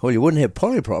 Well, you wouldn't have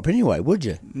polyprop anyway, would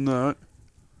you? No.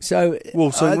 So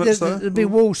wool singlets, there'd be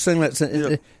wool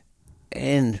singlets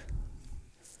and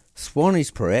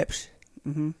swannies, perhaps.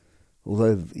 Mm-hmm.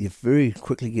 Although you very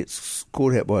quickly get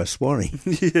caught out by a swannie.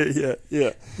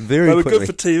 Yeah. Very they were quickly. good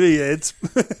for TV ads.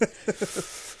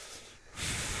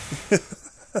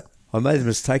 I made the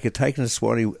mistake of taking a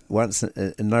swannie once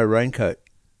in no raincoat.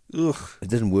 Ugh. It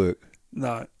didn't work.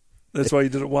 No. That's why you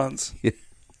did it once. Yeah.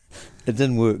 It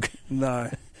didn't work.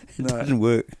 No. It didn't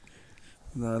work.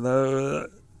 No.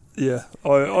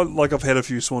 I've had a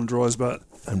few swan dries, but...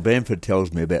 And Bamford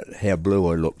tells me about how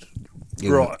blue I looked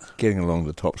getting along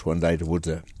the tops one day towards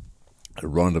a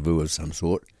rendezvous of some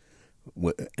sort.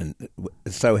 And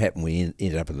it so happened we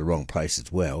ended up in the wrong place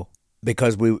as well.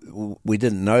 because we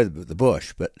didn't know the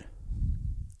bush, but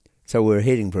so we were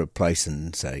heading for a place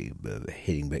and say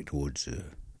heading back towards the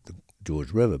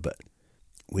George River, but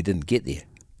we didn't get there,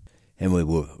 and we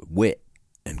were wet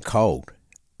and cold,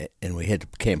 and we had to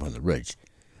camp on the ridge.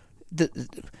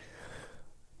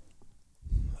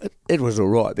 It was all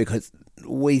right because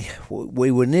we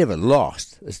were never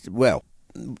lost. Well,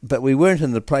 but we weren't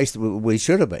in the place that we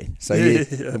should have been. So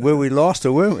were we lost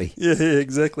or weren't we? Yeah,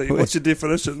 exactly. What's your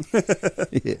definition?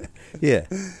 Yeah.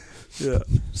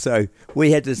 So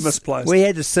we had to misplaced. We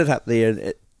had to sit up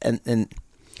there, and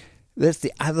that's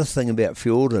the other thing about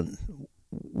Fjorden.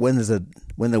 When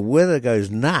the weather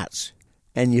goes nuts,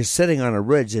 and you're sitting on a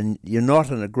ridge, and you're not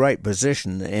in a great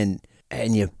position, and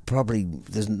you probably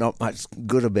there's not much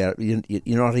good about it.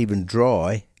 You're not even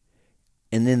dry.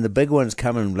 And then the big ones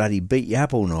come and bloody beat you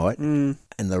up all night, and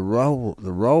the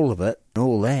roll of it and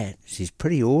all that. She's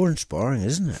pretty awe-inspiring,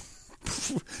 isn't it?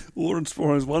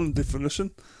 Awe-inspiring is one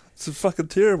definition. It's fucking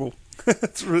terrible.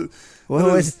 It's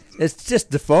just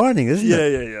defining, isn't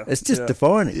it? Yeah. It's just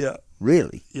defining. Yeah,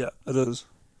 really. Yeah, it is.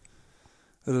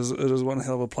 It is one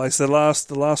hell of a place. The last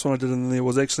one I did in there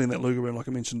was actually in that Lugaround, like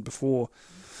I mentioned before,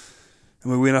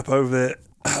 and we went up over that,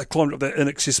 climbed up that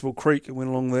inaccessible creek and went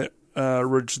along that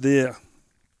ridge there.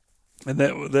 And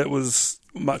that was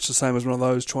much the same as one of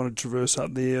those trying to traverse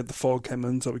up there. The fog came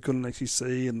in, so we couldn't actually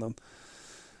see. And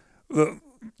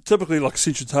typically, like a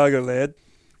Central Otago lad,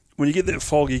 when you get that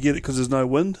fog, you get it because there's no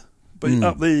wind. But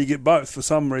up there, you get both for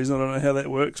some reason. I don't know how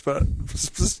that works, but it's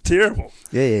just terrible.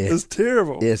 Yeah. It's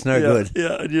terrible. Yeah, it's no good.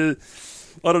 Yeah, and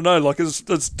I don't know. Like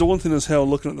it's daunting as hell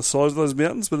looking at the size of those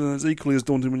mountains, but then it's equally as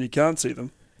daunting when you can't see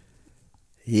them.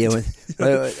 Yeah,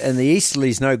 and the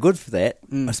easterly's no good for that.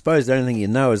 I suppose the only thing you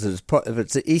know is that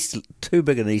if it's too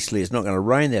big an easterly, it's not going to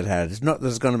rain that hard. It's not that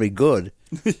it's going to be good,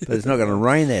 but it's not going to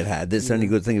rain that hard. That's the only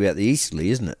good thing about the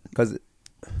easterly, isn't it? Because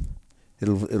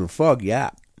it'll fog you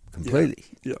up completely.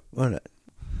 Yeah, won't it?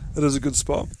 It is a good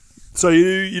spot. So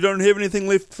you don't have anything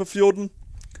left for Fjorden?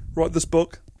 Write this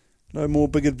book. No more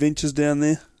big adventures down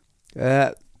there.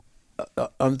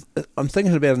 I'm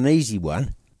thinking about an easy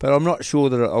one, but I'm not sure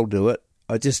that I'll do it.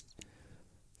 I just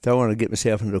don't want to get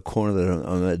myself into a corner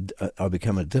that I'll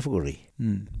become a difficulty.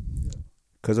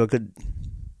 Because I could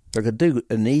do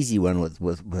an easy one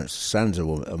with my sons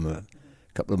or a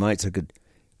couple of mates. I could,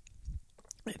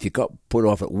 if you got put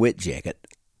off at Wet Jacket,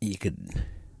 you could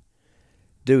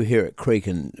do Herrick Creek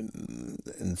and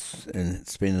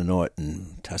spend the night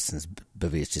in Tustin's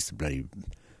bivvy. It's just a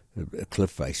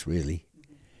cliff face really,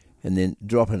 and then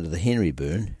drop into the Henry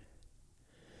Burn.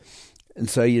 And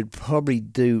so you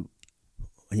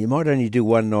might only do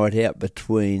one night out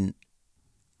between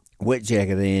Wet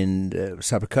Jacket and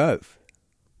Supper Cove,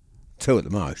 2 at the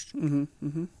most.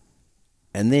 Mm-hmm.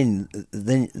 And then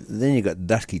you got the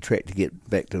dusky track to get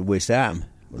back to West Arm.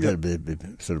 Well, that'd be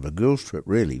sort of a girls' trip,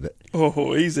 really. But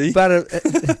easy. But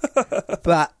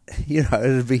but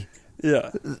it'd be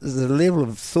there's a level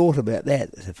of thought about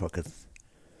that if I could.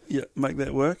 Yeah, make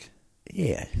that work.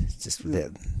 Yeah, it's just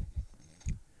without.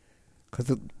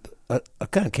 Because I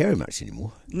can't carry much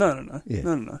anymore. No. Yeah.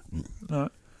 No.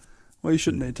 Well, you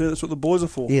shouldn't need to. That's what the boys are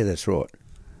for. Yeah, that's right.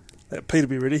 Pete'll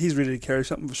be ready. He's ready to carry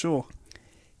something for sure.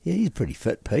 Yeah, he's pretty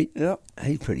fit, Pete. Yeah.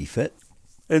 He's pretty fit.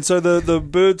 And so the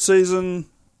bird season,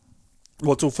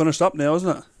 it's all finished up now,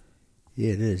 isn't it?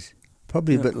 Yeah, it is.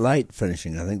 Probably a bit late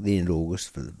finishing, I think, the end of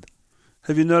August.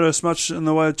 Have you noticed much in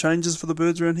the way of changes for the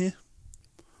birds around here?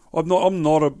 I'm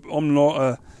not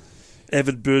a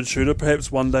avid bird shooter.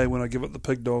 Perhaps one day when I give up the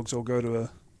pig dogs, I'll go to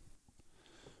a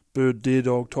bird deer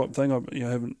dog type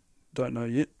thing. Don't know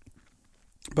yet.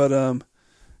 But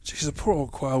geez, the poor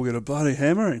old quail get a bloody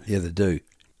hammering. Yeah, they do.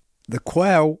 The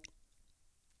quail,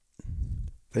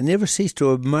 they never cease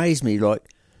to amaze me. Like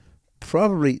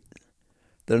probably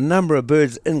the number of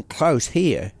birds in close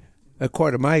here are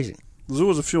quite amazing. There's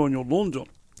always a few on your lawn, John.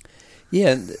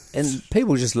 Yeah, and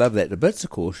people just love that to bits, of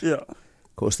course. Yeah.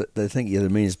 Of course, they think you're the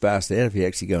meanest bastard out if you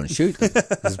actually go and shoot them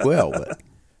as well. But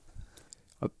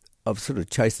I've sort of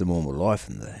chased them all my life,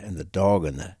 and the dog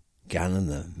and the gun and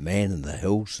the man and the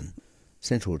hills, and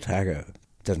Central Otago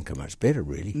doesn't come much better,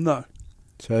 really. No.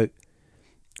 So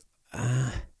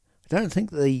I don't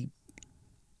think the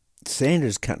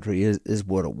Sanders country is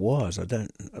what it was. I don't.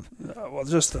 Well,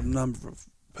 just the number of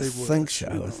people. I think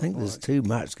so. I think there's too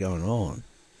much going on.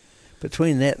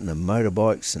 Between that and the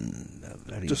motorbikes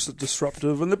and just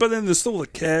disruptive, but then there's still the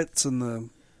cats and the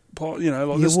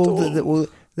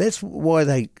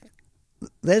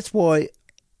that's why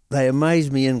they amaze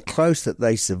me in close that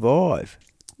they survive.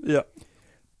 Yeah,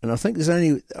 and I think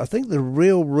the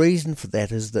real reason for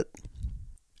that is that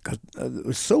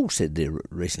Saul said there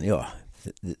recently,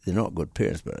 they're not good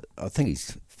parents, but I think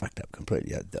he's fucked up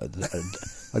completely. I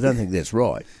don't think that's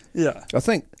right. Yeah. I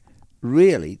think,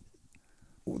 really,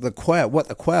 what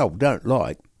the quail don't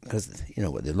like, because you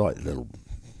know what they're like, little...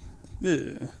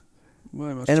 Yeah.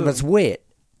 Well, and if it's wet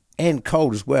and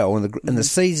cold as well, and the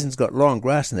season's got long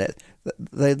grass and that,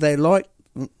 they like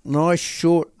nice,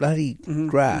 short, bloody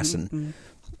grass. And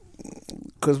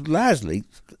because largely,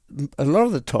 a lot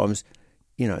of the times,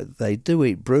 you know, they do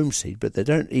eat broom seed, but they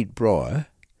don't eat briar.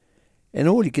 And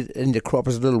all you get in the crop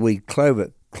is little wee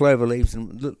clover leaves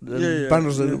and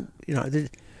bundles of, you know,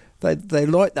 they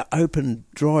like the open,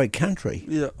 dry country.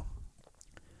 Yeah.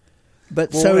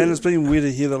 But and it's been wetter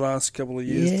here the last couple of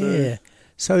years too. Yeah.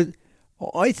 So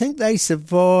I think they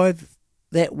survive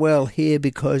that well here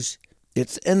because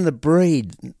it's in the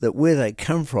breed that where they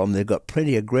come from, they've got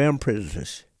plenty of ground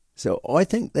predators. So I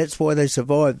think that's why they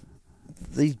survive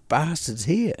these bastards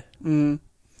here.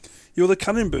 You're the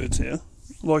cunning birds here.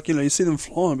 Like, you know, you see them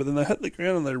flying, but then they hit the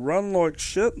ground and they run like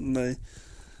shit, and they're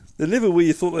never where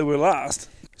you thought they were last.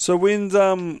 So when's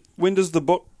the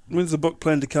book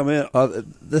planned to come out?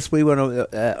 This wee one,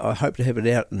 I hope to have it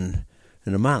out in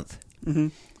a month. Mm-hmm.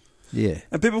 Yeah.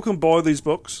 And people can buy these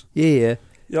books? Yeah.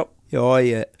 Yep.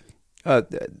 Yeah,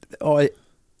 I'm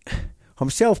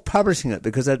self-publishing it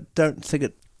because I don't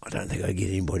think I get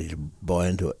anybody to buy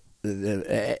into it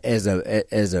as a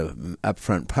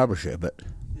upfront publisher, but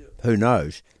who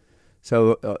knows?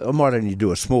 So I might only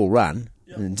do a small run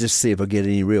and just see if I get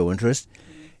any real interest.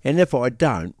 And if I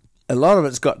don't, a lot of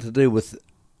it's got to do with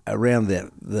around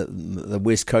the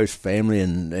West Coast family,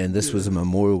 and this was a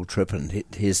memorial trip, and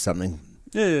here's something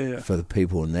for the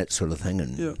people and that sort of thing.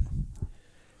 And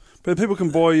but people can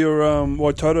buy your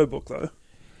Waitoto book though.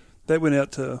 That went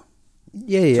out to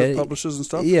publishers and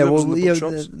stuff. Yeah, all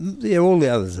the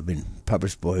others have been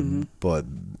published by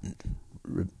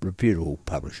reputable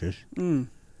publishers.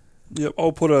 Yep,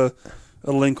 I'll put a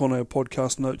link on our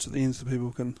podcast notes at the end so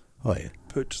people can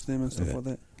purchase them and stuff like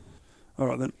that. All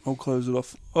right, then I'll close it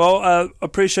off. Well,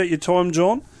 appreciate your time,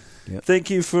 John. Yep. Thank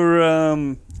you for,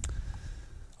 I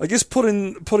guess,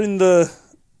 putting the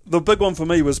big one for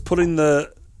me was putting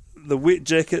the Wet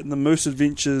Jacket and the Moose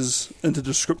Adventures into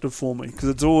descriptive for me, because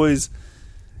it's always,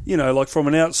 you know, like from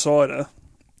an outsider,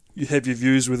 you have your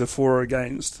views whether for or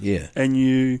against, and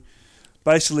you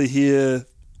basically hear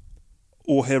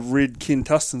or have read Ken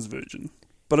Tustin's version,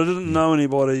 but I didn't know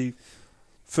anybody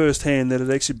firsthand that had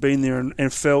actually been there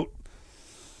and felt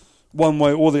one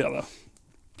way or the other.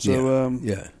 So,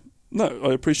 no,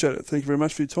 I appreciate it. Thank you very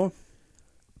much for your time.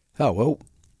 Oh, well,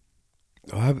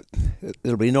 I hope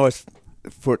it'll be nice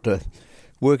for it to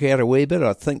work out a wee bit.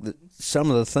 I think that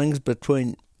some of the things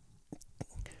between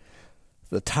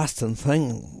the Tustin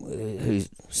thing, who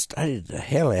studied the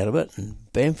hell out of it, and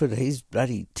Bamford, he's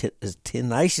bloody as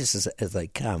tenacious as they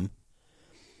come.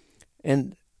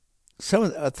 And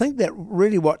I think that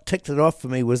really what ticked it off for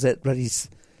me was that bloody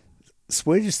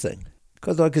Swedish thing,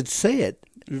 because I could see it.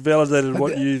 You validated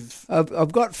what you've...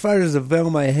 I've got photos of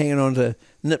Velma hanging onto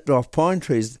nipped-off pine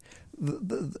trees.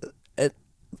 I'm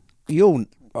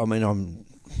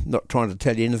not trying to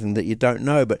tell you anything that you don't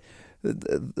know, but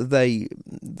they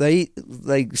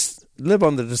live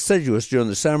on the deciduous during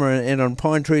the summer and on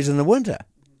pine trees in the winter.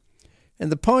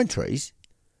 And the pine trees,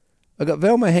 I got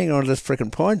Velma hanging on this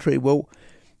frickin' pine tree. Well,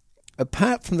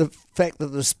 apart from the fact that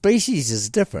the species is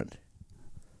different,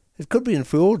 it could be in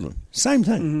Fiordland. Same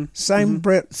thing. Same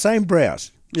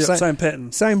browse. Yeah, same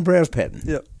pattern. Same browse pattern.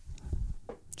 Yeah.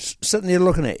 Sitting there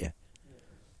looking at you.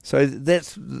 So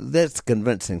that's the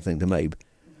convincing thing to me.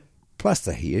 Plus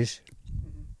the hares.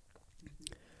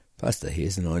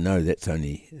 And I know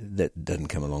that doesn't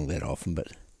come along that often, but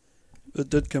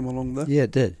it did come along though. Yeah,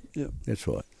 it did. Yeah, that's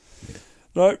right. Yeah.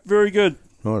 No, very good.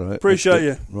 Righto. Appreciate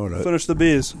you. Righto. Finish the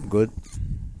beers. Good.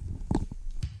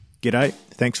 G'day,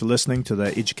 thanks for listening to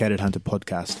the Educated Hunter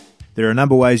podcast. There are a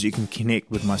number of ways you can connect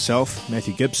with myself,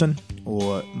 Matthew Gibson,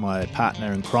 or my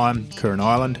partner in crime, Curran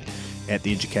Island, at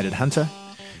The Educated Hunter.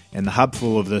 And the hub for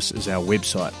all of this is our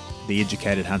website,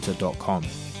 theeducatedhunter.com.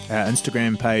 Our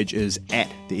Instagram page is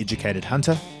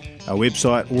 @theeducatedhunter. Our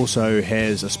website also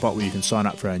has a spot where you can sign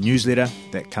up for our newsletter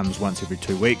that comes once every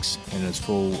 2 weeks and is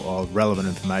full of relevant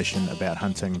information about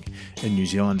hunting in New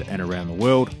Zealand and around the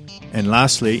world. And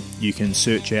lastly, you can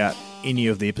search out any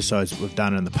of the episodes that we've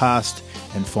done in the past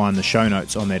and find the show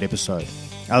notes on that episode.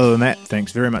 Other than that,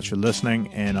 thanks very much for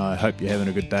listening, and I hope you're having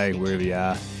a good day wherever you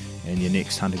are and your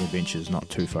next hunting adventure is not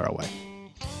too far away.